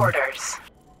 Awaiting orders.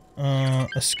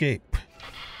 Escape.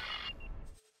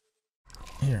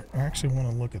 Here, I actually want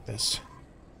to look at this.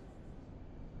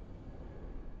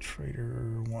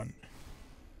 Trader 1.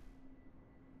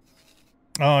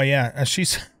 Oh yeah, she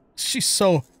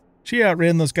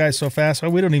outran those guys so fast.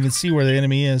 We don't even see where the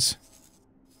enemy is.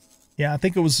 Yeah, I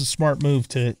think it was a smart move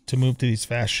to move to these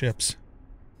fast ships.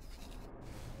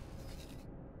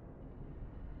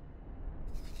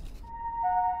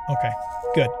 Okay,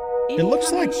 good. It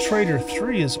looks like Trader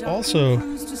 3 is also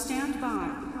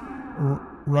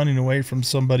running away from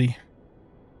somebody.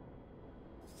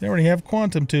 They already have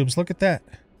quantum tubes. Look at that.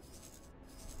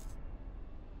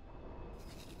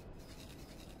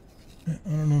 I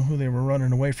don't know who they were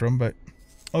running away from, but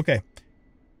okay.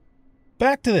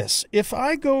 Back to this. If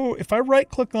I right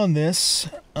click on this,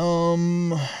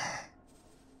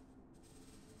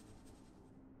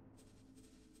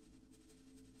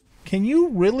 can you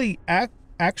really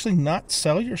actually not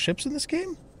sell your ships in this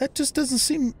game? That just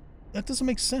doesn't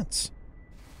make sense.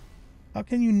 How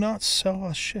can you not sell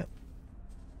a ship?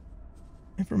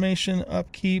 Information,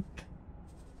 upkeep,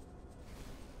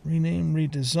 rename,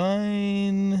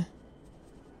 redesign.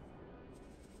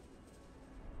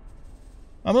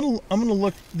 I'm gonna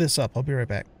look this up. I'll be right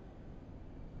back.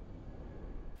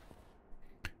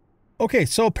 Okay,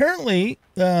 so apparently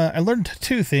I learned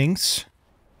two things.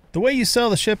 The way you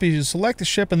sell the ship is you select the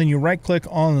ship and then you right click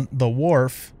on the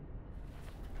wharf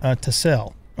to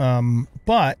sell.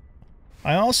 But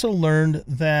I also learned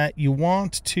that you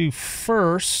want to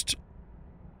first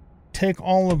take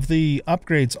all of the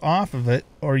upgrades off of it,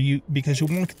 because you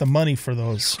won't get the money for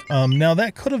those. Now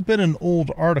that could have been an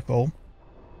old article.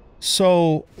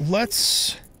 So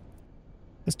let's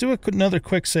do another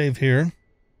quick save here.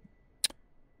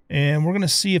 And we're going to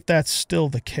see if that's still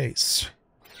the case.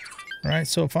 All right,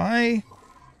 so if I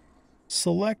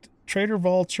select Trader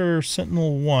Vulture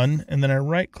Sentinel 1 and then I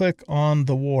right click on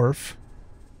the wharf,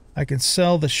 I can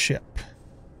sell the ship.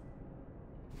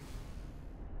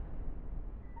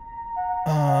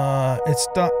 It's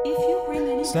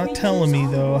not telling me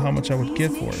though how much I would get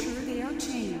for it.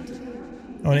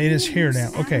 Oh, it is here now.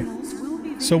 Okay.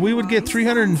 So we would get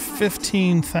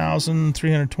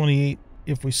 315,328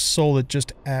 if we sold it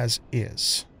just as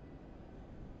is.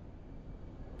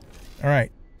 All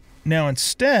right. Now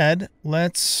instead,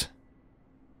 let's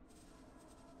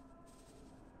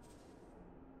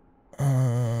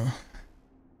apply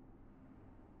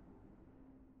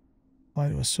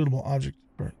to a suitable object.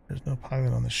 There's no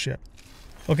pilot on the ship.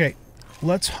 Okay,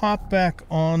 let's hop back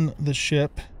on the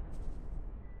ship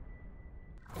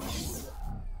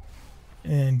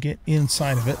and get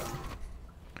inside of it.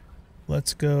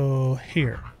 Let's go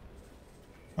here.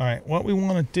 All right, what we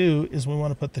want to do is we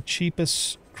want to put the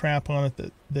cheapest crap on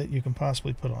it that you can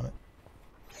possibly put on it.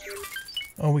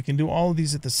 Oh, we can do all of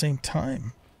these at the same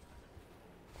time.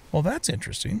 Well, that's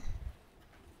interesting.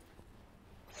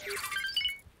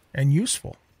 And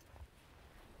useful.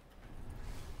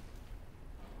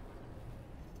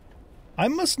 I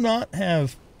must not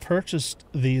have purchased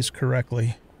these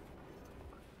correctly,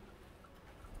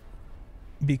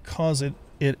 because it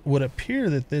would appear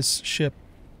that this ship...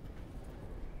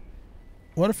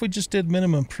 What if we just did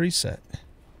minimum preset?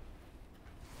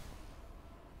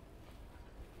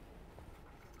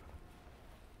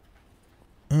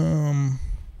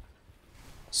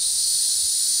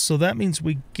 So that means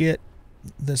we get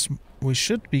this... We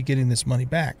should be getting this money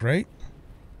back, right?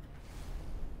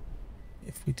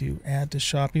 If we do add to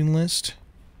shopping list.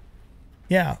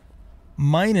 Yeah.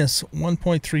 Minus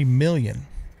 1.3 million.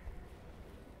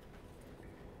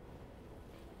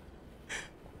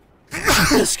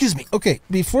 Excuse me. Okay,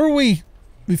 before we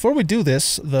do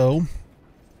this though,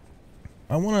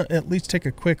 I want to at least take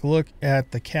a quick look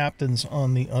at the captains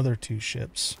on the other two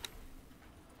ships.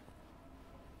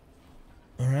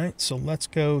 All right, so let's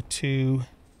go to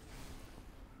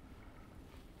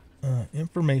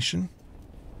information.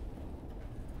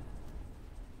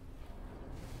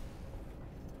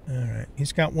 All right,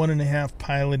 he's got 1.5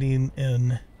 piloting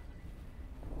and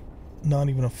not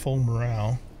even a full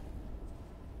morale.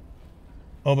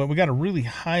 Oh, but we got a really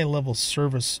high level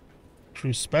service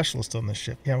crew specialist on this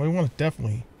ship. Yeah, we want to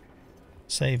definitely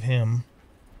save him.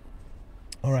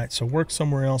 All right, so work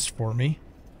somewhere else for me.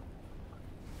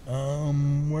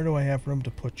 Where do I have room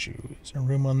to put you? Is there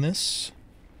room on this?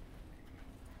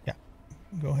 Yeah,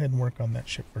 go ahead and work on that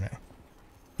ship for now.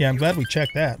 Yeah, I'm glad we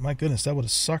checked that. My goodness, that would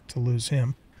have sucked to lose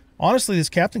him. Honestly, this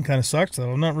captain kind of sucks,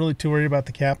 though. I'm not really too worried about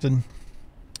the captain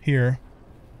here.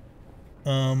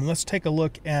 Let's take a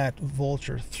look at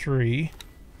Vulture 3.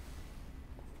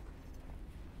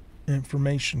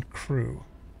 Information crew.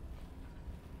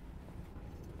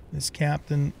 This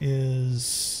captain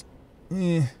is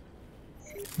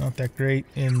not that great,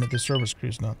 and the service crew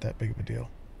is not that big of a deal.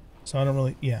 So I don't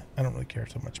really care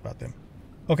so much about them.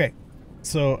 Okay,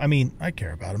 so I mean, I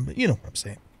care about them, but you know what I'm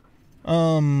saying.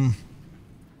 Yeah,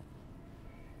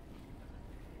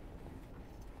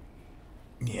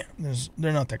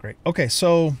 they're not that great. Okay,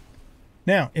 so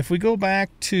now if we go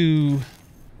back to,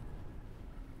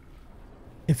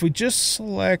 if we just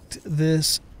select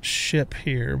this ship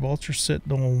here, Vulture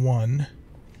Sentinel 1,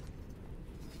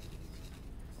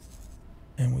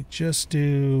 and we just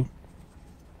do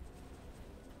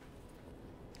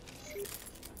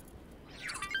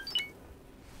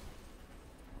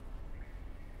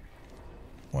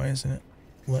why isn't it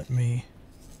let me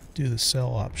do the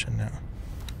sell option now?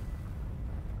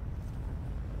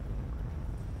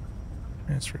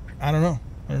 I don't know.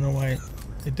 I don't know why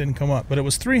it didn't come up, but it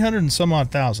was 300 and some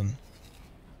odd thousand,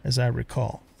 as I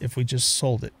recall, if we just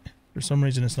sold it. For some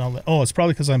reason it's not. Oh, it's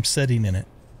probably because I'm sitting in it.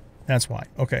 That's why.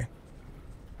 Okay.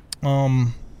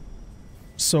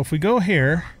 So if we go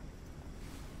here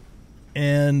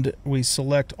and we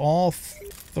select all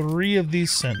 3 of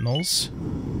these sentinels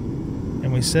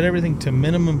and we set everything to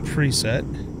minimum preset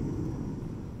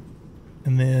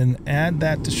and then add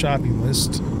that to shopping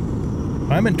list,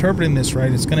 if I'm interpreting this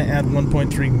right, it's going to add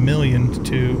 1.3 million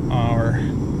to our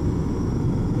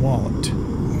wallet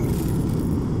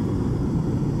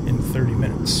in 30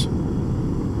 minutes.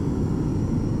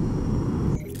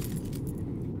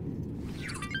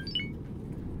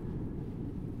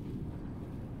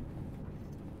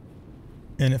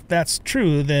 And if that's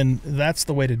true, then that's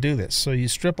the way to do this. So you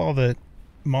strip all the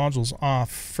modules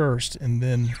off first and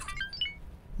then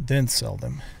sell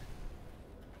them.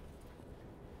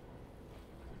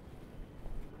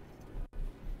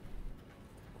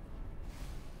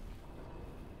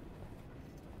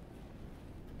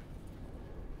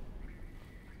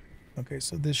 Okay,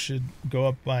 so this should go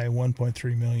up by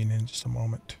 1.3 million in just a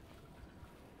moment.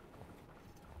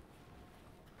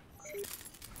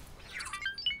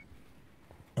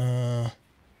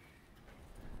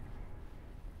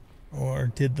 Or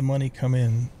did the money come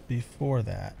in before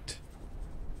that?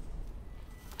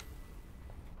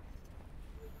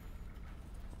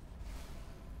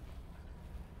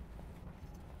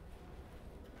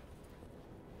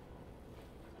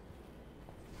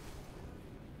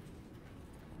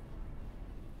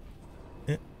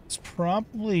 It's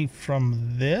probably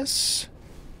from this.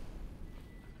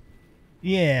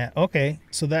 Yeah, okay.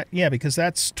 So that, yeah, because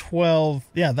that's 12.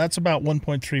 Yeah, that's about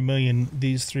 1.3 million,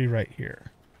 these 3 right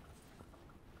here.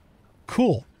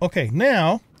 Cool. Okay,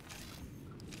 now,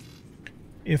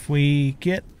 if we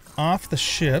get off the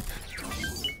ship,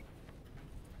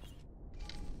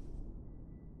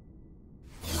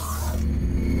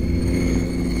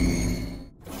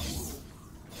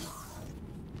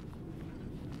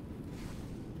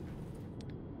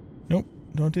 nope,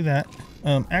 don't do that.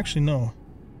 Actually, no.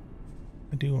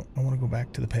 I want to go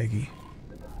back to the Peggy.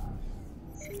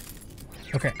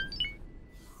 Okay.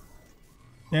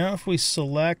 Now if we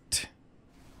select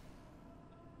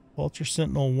Vulture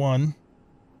Sentinel 1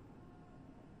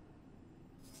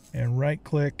 and right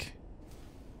click,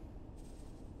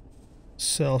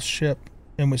 sell ship,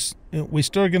 and we're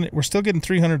still getting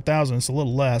 300,000. It's a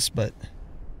little less, but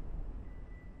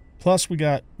plus we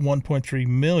got 1.3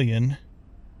 million.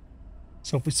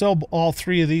 So if we sell all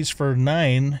 3 of these for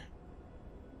 9,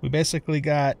 we basically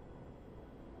got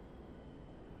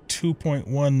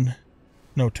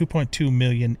 2.2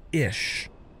 million ish.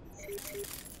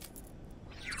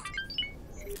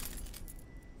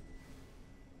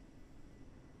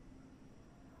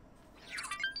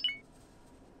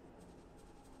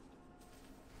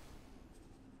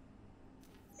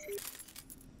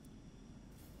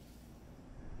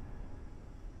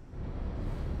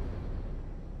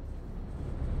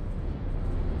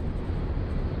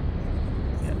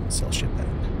 Sell ship that.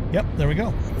 Yep, there we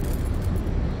go.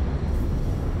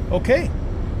 Okay.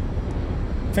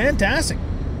 Fantastic.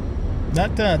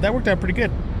 That worked out pretty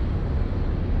good.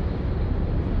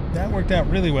 That worked out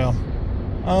really well.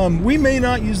 We may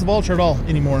not use the Vulture at all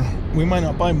anymore. We might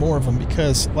not buy more of them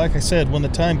because, like I said, when the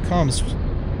time comes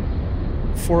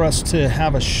for us to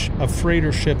have a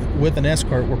freighter ship with an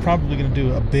escort, we're probably going to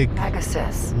do a big,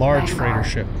 Pegasus, large Vanguard. freighter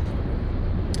ship.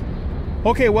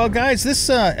 Okay, well, guys,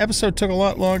 this episode took a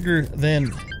lot longer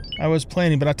than I was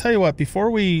planning, but I'll tell you what,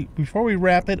 before we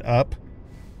wrap it up,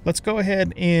 let's go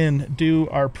ahead and do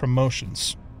our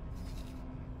promotions.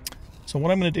 So what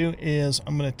I'm going to do is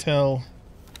I'm going to tell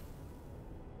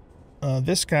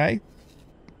this guy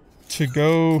to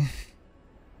go,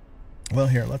 well,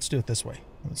 here, let's do it this way.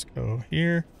 Let's go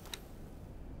here.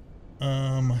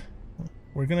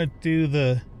 We're going to do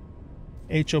the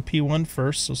HOP one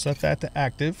first, so set that to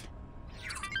active.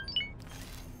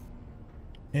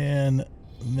 And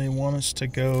they want us to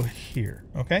go here.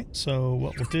 Okay, so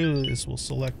what we'll do is we'll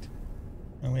select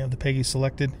And we have the Peggy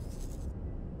selected.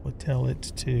 We'll tell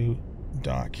it to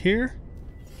dock here.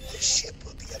 The ship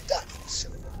will be docking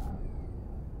soon.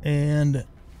 And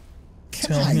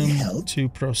tell him to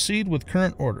proceed with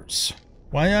current orders.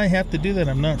 Why I have to do that,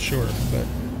 I'm not sure, but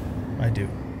I do.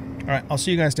 Alright, I'll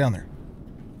see you guys down there.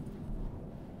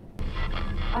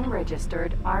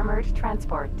 Unregistered armored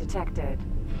transport detected.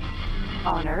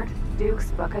 Owner,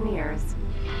 Duke's Buccaneers.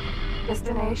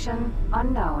 Destination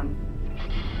unknown.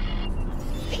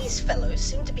 These fellows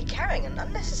seem to be carrying an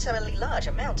unnecessarily large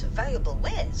amount of valuable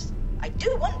wares. I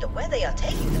do wonder where they are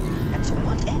taking them, and to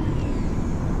what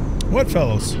end. What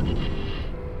fellows?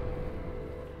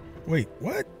 Wait,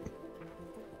 what?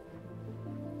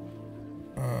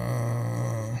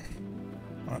 I'm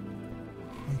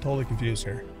totally confused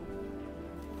here.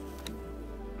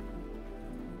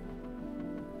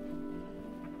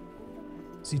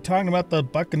 Is he talking about the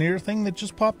Buccaneer thing that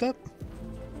just popped up?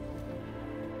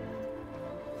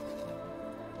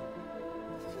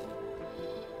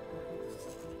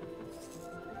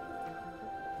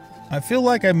 I feel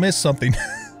like I missed something.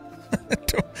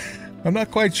 I'm not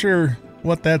quite sure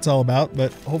what that's all about,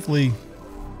 but hopefully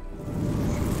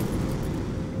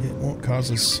it won't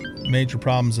cause us major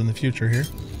problems in the future here.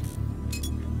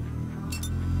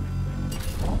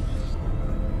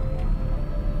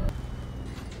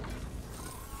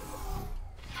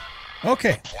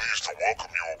 Okay. Pleased to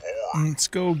welcome you aboard. Let's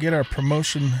go get our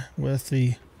promotion with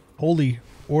the Holy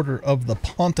Order of the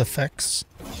Pontifex.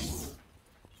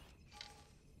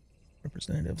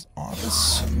 Representative's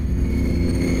office.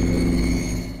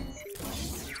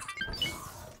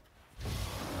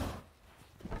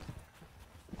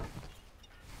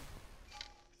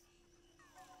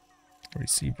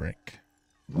 Receive rank.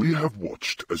 We have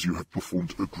watched as you have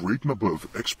performed a great number of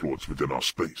exploits within our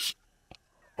space.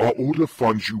 Our order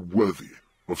finds you worthy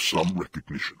of some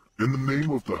recognition. In the name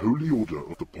of the Holy Order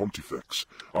of the Pontifex,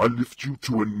 I lift you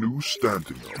to a new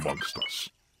standing amongst us.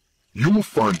 You will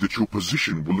find that your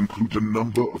position will include a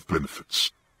number of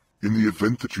benefits. In the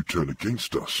event that you turn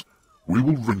against us, we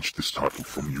will wrench this title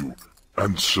from you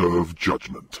and serve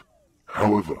judgment.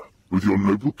 However, with your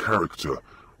noble character,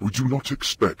 we do not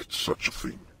expect such a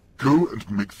thing. Go and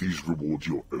make these rewards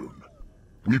your own.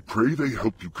 We pray they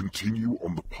help you continue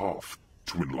on the path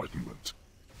to enlightenment.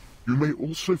 You may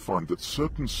also find that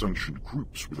certain sanctioned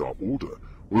groups with our order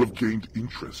will have gained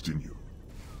interest in you.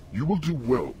 You will do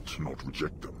well to not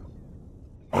reject them.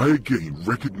 I again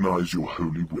recognize your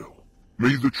holy will.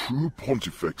 May the true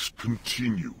Pontifex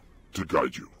continue to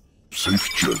guide you.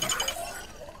 Safe journey.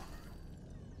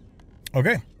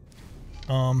 Okay.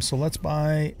 So let's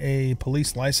buy a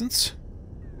police license.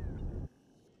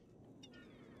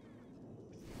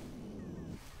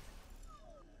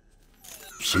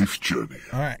 Safe journey.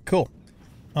 All right, cool.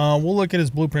 We'll look at his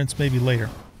blueprints maybe later.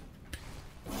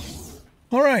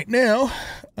 All right, now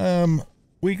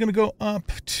we're going to go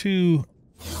up to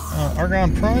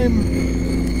Argon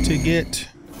Prime to get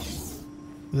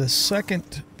the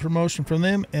second promotion from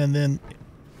them, and then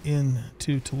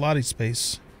into Talati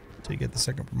Space to get the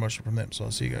second promotion from them. So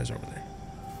I'll see you guys over there.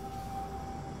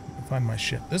 I'll find my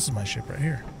ship. This is my ship right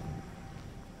here.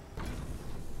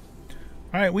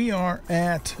 All right, we are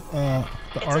at the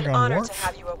Argon It's an honor Wharf. to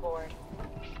have you aboard.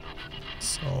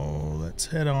 So let's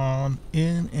head on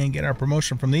in and get our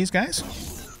promotion from these guys.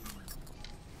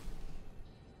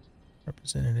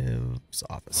 Representative's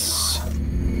office.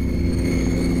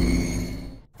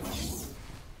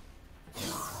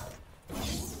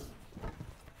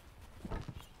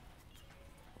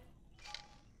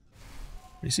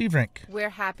 Receive rank. We're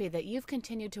happy that you've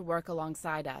continued to work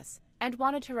alongside us and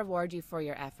wanted to reward you for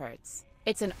your efforts.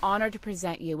 It's an honor to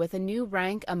present you with a new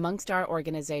rank amongst our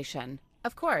organization.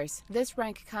 Of course, this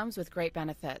rank comes with great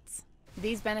benefits.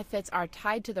 These benefits are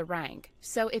tied to the rank,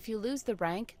 so if you lose the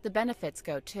rank, the benefits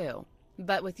go too.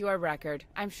 But with your record,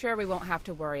 I'm sure we won't have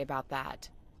to worry about that.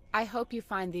 I hope you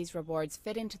find these rewards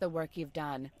fit into the work you've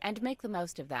done and make the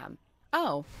most of them.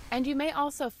 Oh, and you may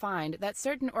also find that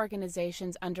certain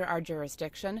organizations under our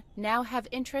jurisdiction now have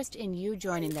interest in you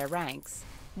joining their ranks.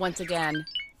 Once again,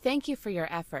 thank you for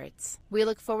your efforts. We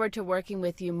look forward to working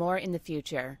with you more in the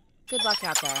future. Good luck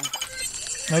out there.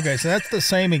 Okay, so that's the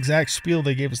same exact spiel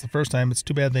they gave us the first time. It's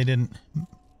too bad they didn't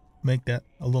make that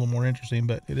a little more interesting,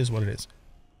 but it is what it is.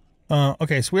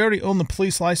 Okay, so we already own the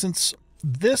police license.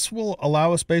 This will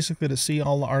allow us basically to see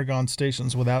all the Argon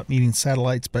stations without needing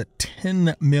satellites, but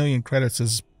 10 million credits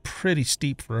is pretty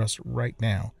steep for us right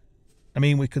now. I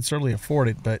mean, we could certainly afford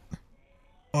it, but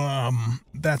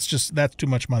that's too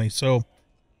much money. So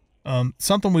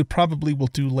something we probably will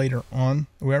do later on.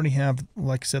 We already have,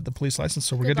 like I said, the police license,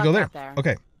 so we're good to go there.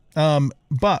 Okay.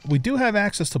 But we do have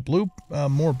access to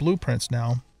more blueprints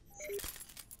now.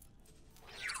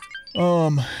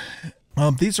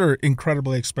 These are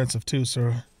incredibly expensive too,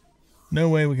 so no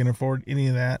way we can afford any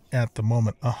of that at the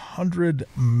moment. 100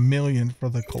 million for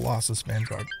the Colossus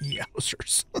Vanguard.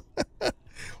 Yowzers.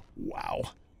 Wow.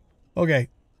 Okay.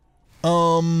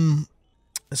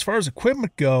 As far as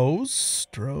equipment goes,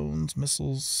 drones,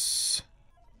 missiles.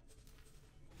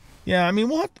 Yeah, I mean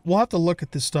we'll have to look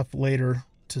at this stuff later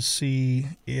to see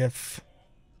if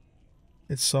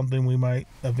it's something we might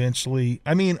eventually.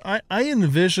 I mean, I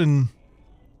envision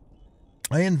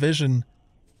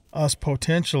us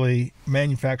potentially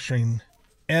manufacturing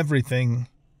everything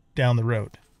down the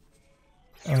road,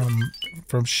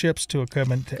 from ships to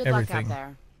equipment to Good everything. luck out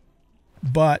there.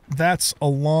 But that's a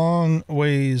long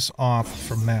ways off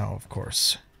from now, of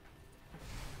course.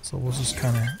 So we'll just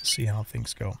kind of see how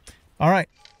things go. All right,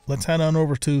 let's head on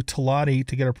over to Talati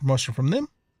to get our promotion from them.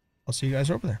 I'll see you guys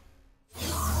over there.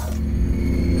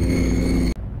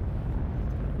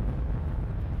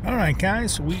 All right,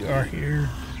 guys, we are here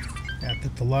at the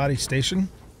Talati station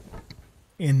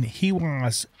in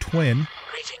Hiwa's Twin.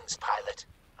 Greetings, pilot.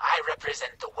 I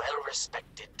represent the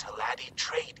well-respected Talati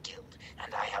Trade Guild,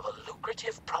 and I have a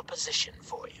lucrative proposition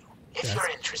for you. If you're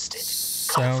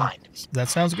interested, come find me. That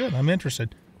sounds good. I'm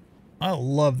interested. I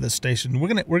love this station. We're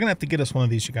gonna have to get us one of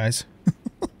these, you guys.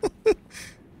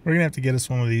 We're gonna have to get us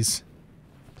one of these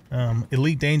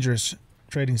Elite Dangerous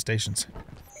trading stations,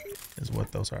 is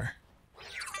what those are.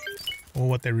 Well,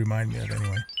 what they remind me of,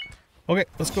 anyway. Okay,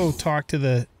 let's go talk to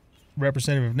the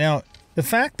representative. Now, the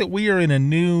fact that we are in a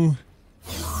new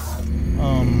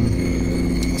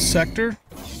sector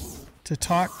to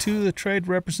talk to the trade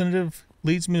representative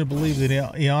leads me to believe that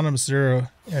Ionum Zero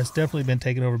has definitely been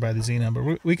taken over by the Xenon,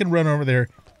 but we can run over there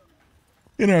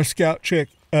in our scout ship,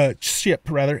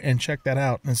 and check that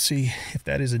out and see if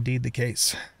that is indeed the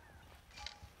case.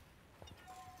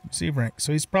 See, rank.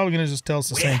 So he's probably going to just tell us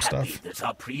the same stuff. We're happy that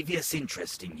our previous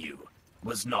interest in you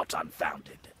was not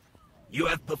unfounded. You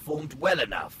have performed well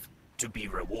enough to be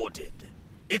rewarded.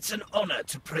 It's an honor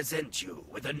to present you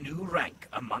with a new rank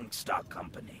amongst our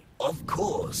company. Of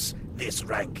course, this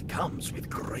rank comes with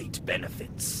great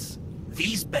benefits.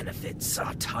 These benefits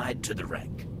are tied to the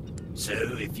rank. So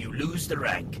if you lose the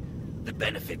rank, the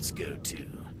benefits go too.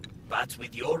 But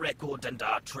with your record and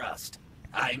our trust,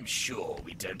 I'm sure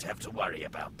we don't have to worry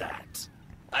about that.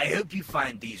 I hope you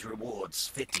find these rewards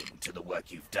fitting to the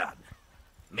work you've done.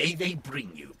 May they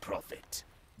bring you profit.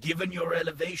 Given your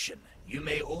elevation, you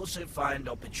may also find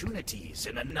opportunities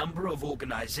in a number of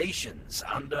organizations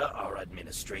under our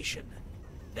administration.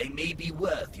 They may be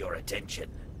worth your attention.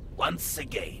 Once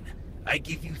again, I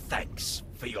give you thanks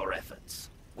for your efforts.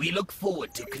 We look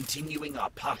forward to continuing our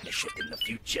partnership in the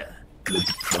future. Good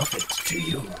profit to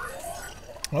you.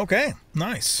 Okay,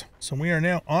 nice. So we are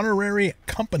now honorary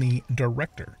company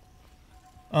director.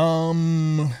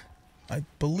 I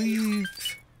believe.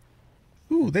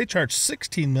 Ooh, they charge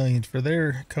 16 million for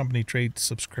their company trade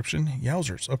subscription.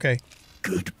 Yowzers. Okay.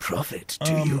 Good profit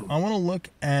to you. I want to look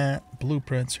at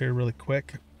blueprints here really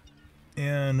quick,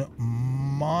 and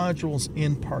modules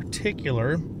in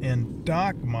particular, and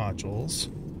dock modules.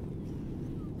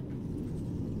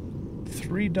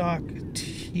 3 dock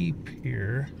T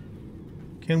pier.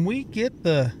 Can we get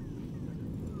the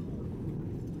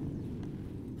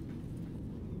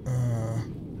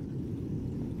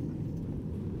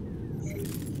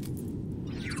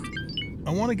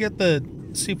I want to get the,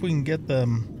 see if we can get the,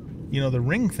 you know, the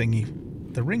ring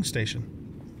thingy, the ring station.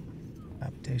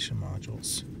 Habitation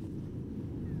modules.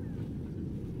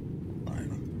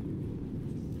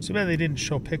 Too bad they didn't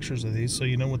show pictures of these so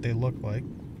you know what they look like.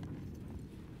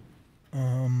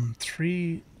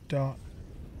 3 dock,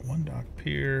 1 dock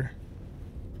pier.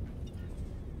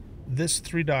 This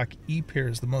 3 dock E pier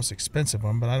is the most expensive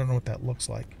one, but I don't know what that looks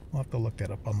like. We'll have to look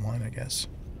that up online, I guess.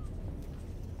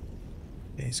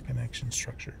 Base connection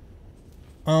structure.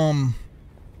 Oh,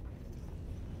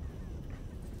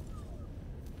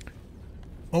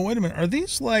 wait a minute. Are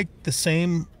these like the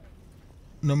same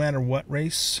no matter what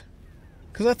race?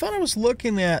 Because I thought I was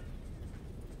looking at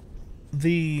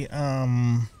the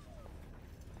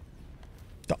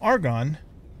Argon,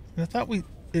 and I thought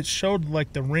it showed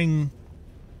like the ring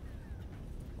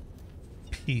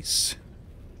piece.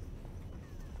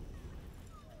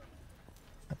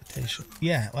 Habitation.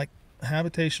 Yeah, like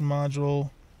habitation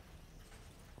module,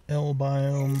 L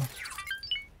biome,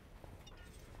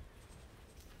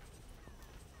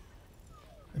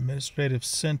 administrative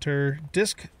center,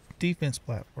 disc defense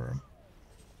platform,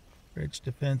 bridge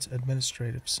defense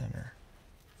administrative center.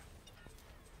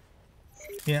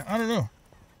 Yeah, I don't know.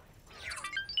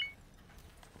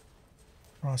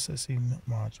 Processing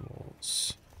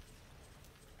modules.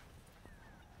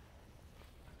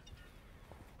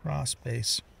 Cross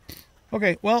base.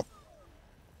 Okay, well,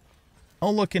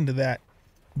 I'll look into that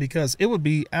because it would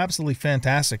be absolutely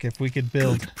fantastic if we could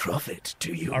build Good profit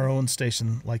to you. our own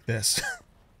station like this.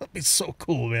 That'd be so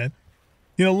cool, man.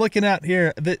 You know, looking out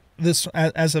here, this,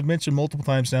 as I've mentioned multiple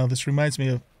times now, this reminds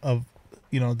me of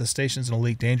you know, the stations in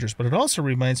Elite Dangerous, but it also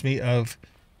reminds me of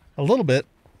a little bit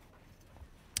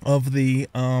of the,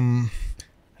 I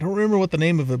don't remember what the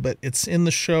name of it, but it's in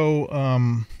the show,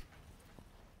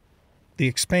 The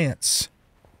Expanse,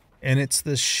 and it's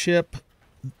the ship,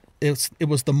 it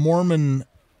was the Mormon,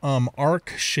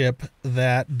 Ark ship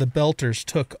that the Belters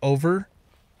took over.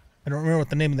 I don't remember what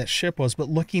the name of that ship was, but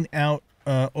looking out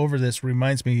over this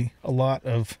reminds me a lot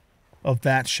of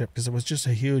that ship, because it was just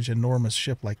a huge, enormous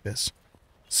ship like this.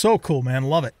 So cool, man.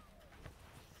 Love it.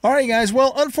 All right, guys.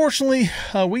 Well, unfortunately,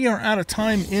 we are out of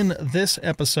time in this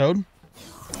episode.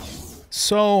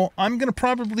 So I'm going to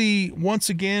probably, once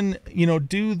again, you know,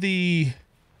 do the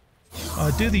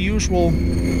usual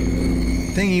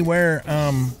thingy where,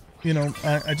 you know,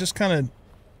 I just kind of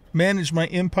manage my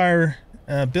empire,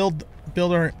 build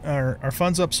our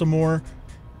funds up some more.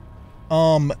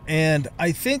 And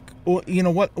I think, you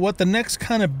know, what the next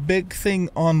kind of big thing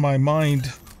on my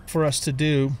mind for us to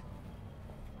do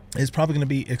is probably going to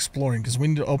be exploring, because we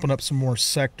need to open up some more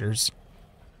sectors.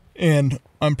 And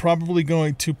I'm probably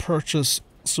going to purchase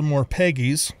some more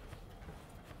Peggies,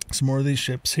 some more of these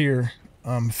ships here,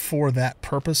 for that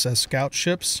purpose as scout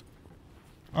ships.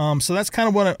 So that's kind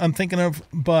of what I'm thinking of,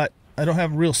 but I don't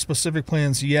have real specific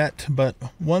plans yet. But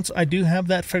once I do have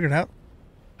that figured out,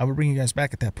 I will bring you guys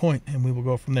back at that point, and we will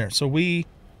go from there. So we,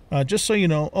 just so you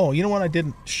know, oh, you know what I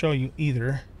didn't show you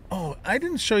either? Oh, I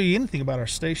didn't show you anything about our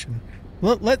station.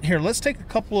 Let's take a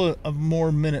couple of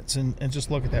more minutes and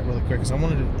just look at that really quick, because I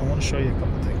want to show you a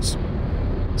couple things.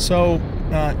 So,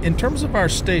 in terms of our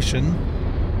station,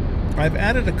 I've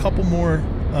added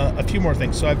a few more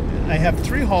things. So I have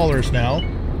 3 haulers now,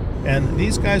 and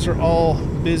these guys are all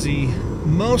busy,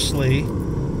 mostly,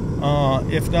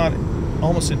 if not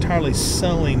almost entirely,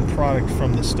 selling product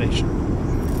from the station.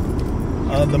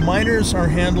 The miners are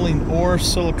handling ore,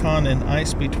 silicon, and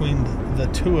ice between the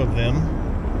 2 of them.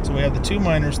 So we have the 2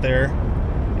 miners there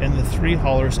and the 3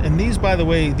 haulers. And these, by the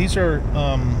way, these are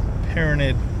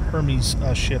Paranid Hermes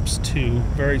ships too,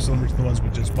 very similar to the ones we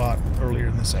just bought earlier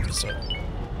in this episode.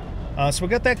 So we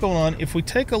got that going on. If we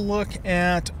take a look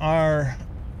at our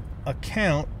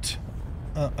accounts,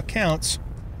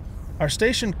 our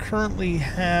station currently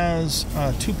has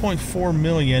 2.4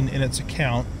 million in its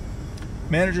account.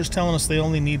 Manager's telling us they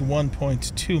only need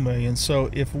 1.2 million.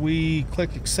 So if we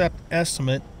click accept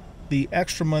estimate, the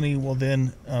extra money will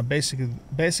then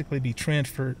basically be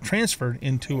transferred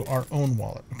into our own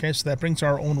wallet. Okay, so that brings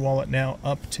our own wallet now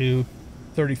up to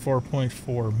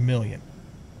 34.4 million.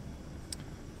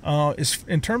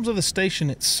 In terms of the station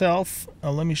itself,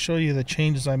 let me show you the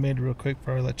changes I made real quick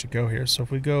before I let you go here. So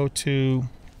if we go to,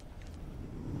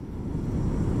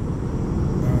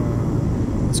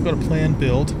 let's go to plan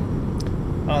build.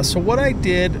 So what I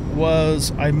did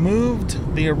was I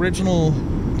moved the original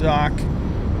dock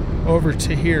over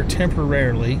to here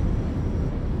temporarily,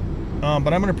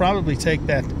 but I'm going to probably take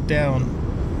that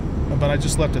down, but I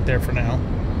just left it there for now.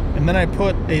 And then I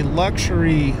put a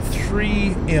luxury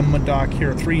 3M dock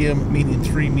here, 3M meaning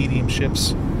 3 medium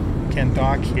ships can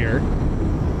dock here.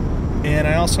 And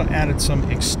I also added some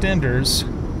extenders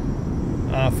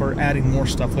for adding more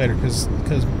stuff later, because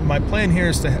my plan here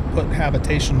is to put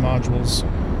habitation modules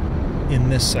in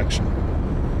this section.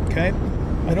 Okay,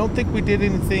 I don't think we did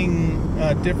anything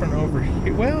different over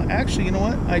here. Well, actually, you know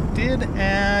what? I did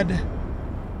add.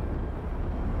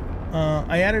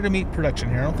 I added a meat production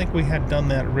here. I don't think we had done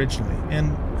that originally.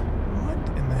 And what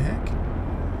in the heck?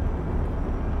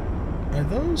 Are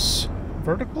those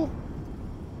vertical?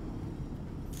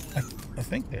 I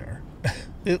think they are.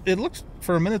 It looks,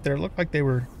 for a minute there, it looked like they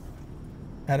were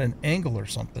at an angle or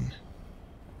something.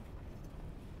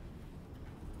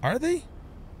 Are they?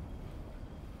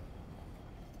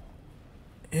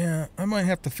 Yeah, I might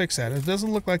have to fix that. It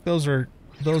doesn't look like those are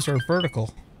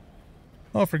vertical.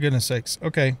 Oh, for goodness sakes.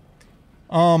 Okay.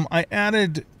 I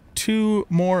added 2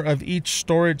 more of each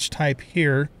storage type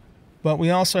here, but we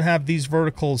also have these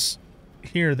verticals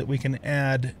here that we can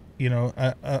add, you know,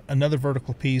 another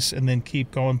vertical piece and then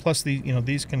keep going. Plus,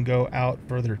 these can go out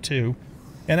further too.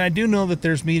 And I do know that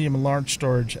there's medium and large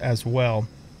storage as well.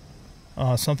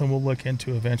 Something we'll look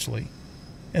into eventually.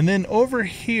 And then over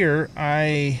here,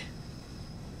 I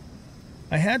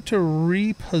had to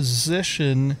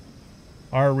reposition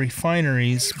our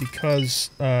refineries because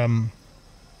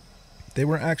they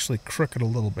were actually crooked a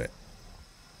little bit.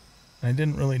 I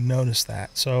didn't really notice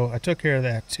that, so I took care of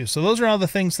that too. So those are all the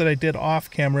things that I did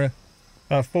off camera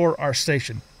for our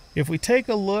station. If we take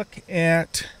a look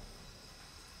at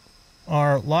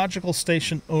our logical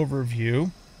station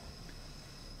overview,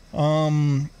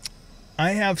 I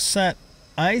have set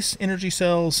ice, energy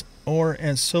cells, ore,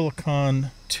 and silicon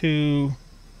to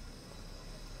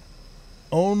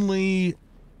only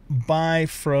buy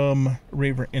from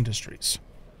Reaver Industries.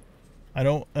 I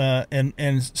don't,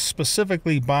 and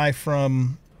specifically buy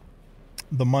from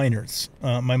the miners,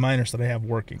 my miners that I have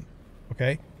working.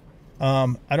 Okay,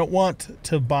 I don't want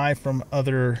to buy from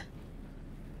other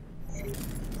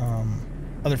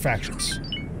factions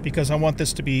because I want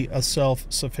this to be a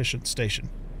self-sufficient station.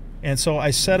 And so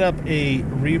I set up a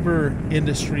Reaver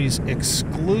Industries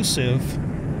exclusive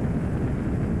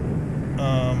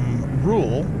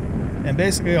rule, and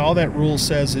basically all that rule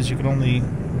says is you can only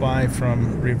buy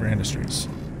from Reaver Industries.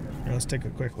 Now let's take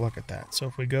a quick look at that. So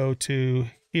if we go to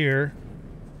here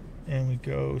and we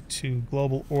go to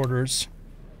global orders,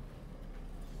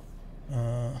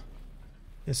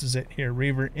 this is it here,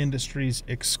 Reaver Industries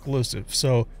exclusive.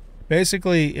 So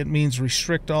basically it means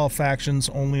restrict all factions,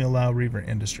 only allow Reaver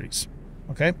Industries.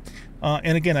 Okay,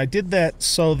 and again, I did that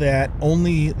so that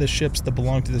only the ships that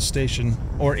belong to this station,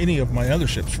 or any of my other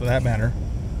ships for that matter,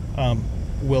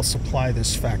 will supply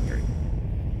this factory.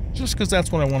 Just because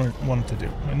that's what I want it to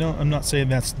do. I know I'm not saying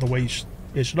that's the way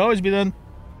it should always be done,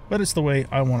 but it's the way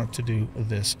I want it to do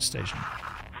this station.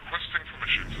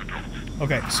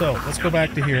 Okay, so let's go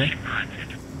back to here.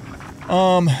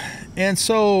 And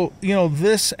so, you know,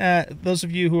 this, those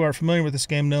of you who are familiar with this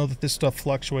game know that this stuff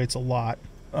fluctuates a lot.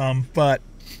 But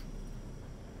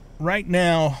right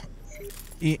now,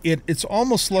 it's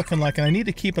almost looking like, and I need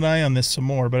to keep an eye on this some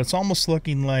more, but it's almost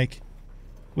looking like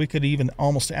we could even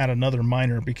almost add another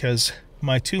miner, because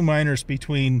my two miners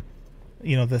between,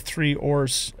 you know, the three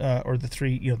ores, or the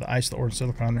three, you know, the ice, the ore, and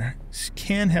silicon,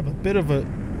 can have a bit of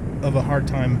a hard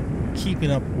time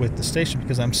keeping up with the station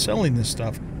because I'm selling this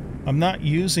stuff. I'm not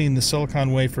using the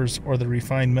silicon wafers or the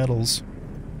refined metals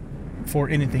for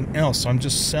anything else. So I'm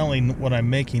just selling what I'm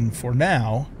making for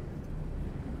now.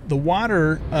 The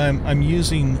water I'm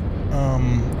using,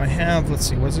 I have, let's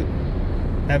see, was it?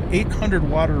 I have 800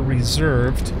 water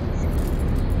reserved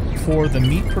for the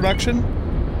meat production.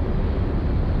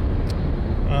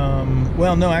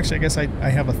 Well, no, actually, I guess I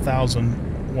have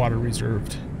 1,000 water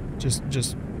reserved,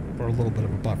 just for a little bit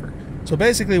of a buffer. So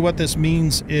basically what this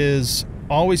means is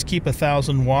always keep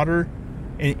 1,000 water,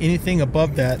 and anything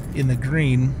above that in the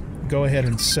green, go ahead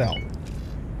and sell.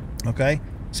 Okay,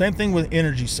 same thing with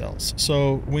energy cells.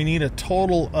 So we need a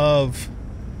total of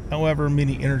however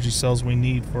many energy cells we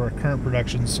need for our current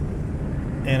productions,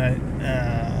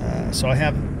 and so I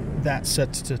have that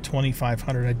set to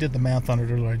 2,500. I did the math on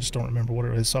it earlier, I just don't remember what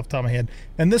it is off the top of my head,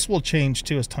 and this will change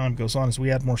too as time goes on. As we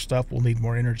add more stuff, we'll need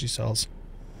more energy cells,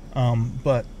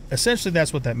 but essentially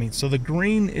that's what that means. So the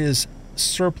green is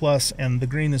surplus, and the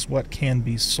green is what can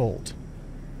be sold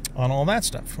on all that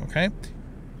stuff. Okay,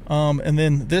 and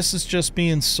then this is just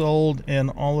being sold, and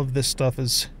all of this stuff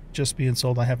is just being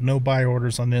sold. I have no buy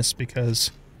orders on this because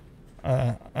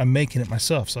I'm making it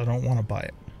myself, so I don't want to buy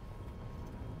it.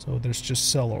 So there's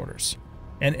just sell orders,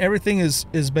 and everything is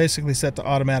basically set to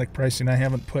automatic pricing. I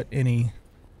haven't put any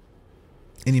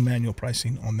manual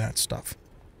pricing on that stuff.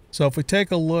 So if we take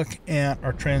a look at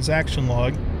our transaction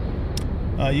log,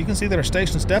 you can see that our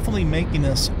station is definitely making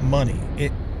us money.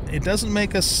 It doesn't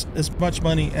make us as much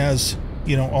money as,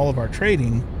 you know, all of our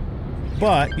trading,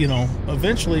 but, you know,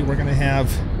 eventually we're going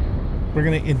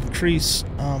to increase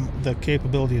the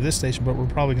capability of this station, but we're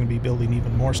probably going to be building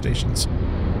even more stations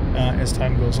as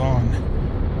time goes on,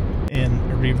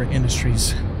 and Reaver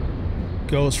Industries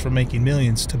goes from making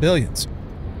millions to billions.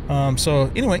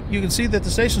 So anyway, you can see that the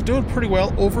station's doing pretty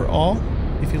well overall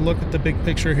if you look at the big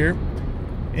picture here.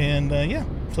 And yeah,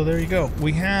 so there you go.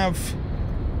 We had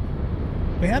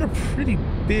a pretty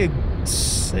big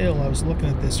sale. I was looking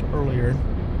at this earlier.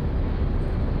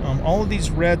 All of these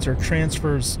reds are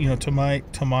transfers, you know, to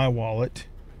my wallet.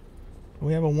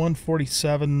 We have a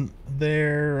 147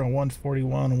 there, a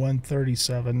 141, a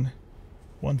 137,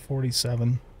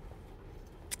 147.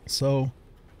 So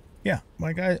yeah,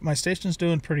 my station's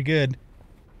doing pretty good.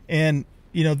 And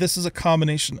you know, this is a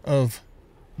combination of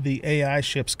the AI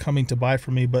ships coming to buy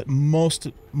from me, but most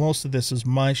of this is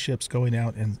my ships going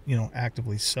out and, you know,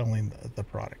 actively selling the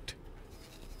product.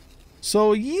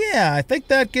 So yeah, I think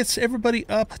that gets everybody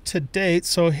up to date.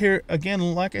 So here again,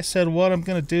 like I said, what I'm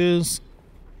gonna do is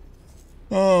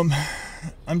I'm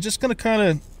just gonna kind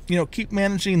of, you know, keep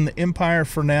managing the empire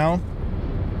for now,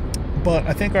 But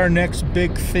I think our next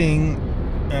big thing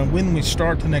when we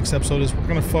start the next episode is we're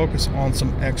going to focus on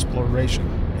some exploration.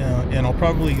 And I'll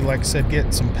probably, like I said,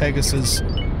 get some Pegasus,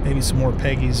 maybe some more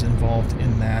Peggies involved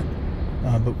in that.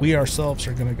 But we ourselves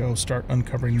are going to go start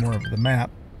uncovering more of the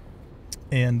map,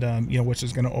 and you know, which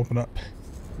is going to open up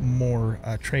more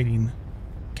trading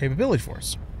capability for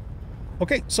us.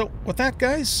 Okay, so with that,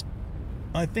 guys,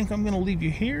 I think I'm going to leave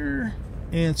you here,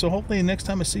 and so hopefully the next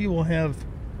time I see you, we'll have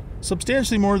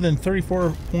substantially more than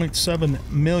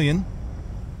 34.7 million,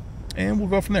 and we'll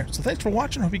go from there. So thanks for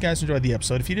watching. I hope you guys enjoyed the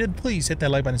episode. If you did, please hit that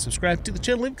like button, subscribe to the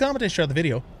channel, leave a comment, and share the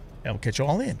video, and we'll catch you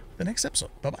all in the next episode.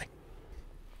 Bye-bye.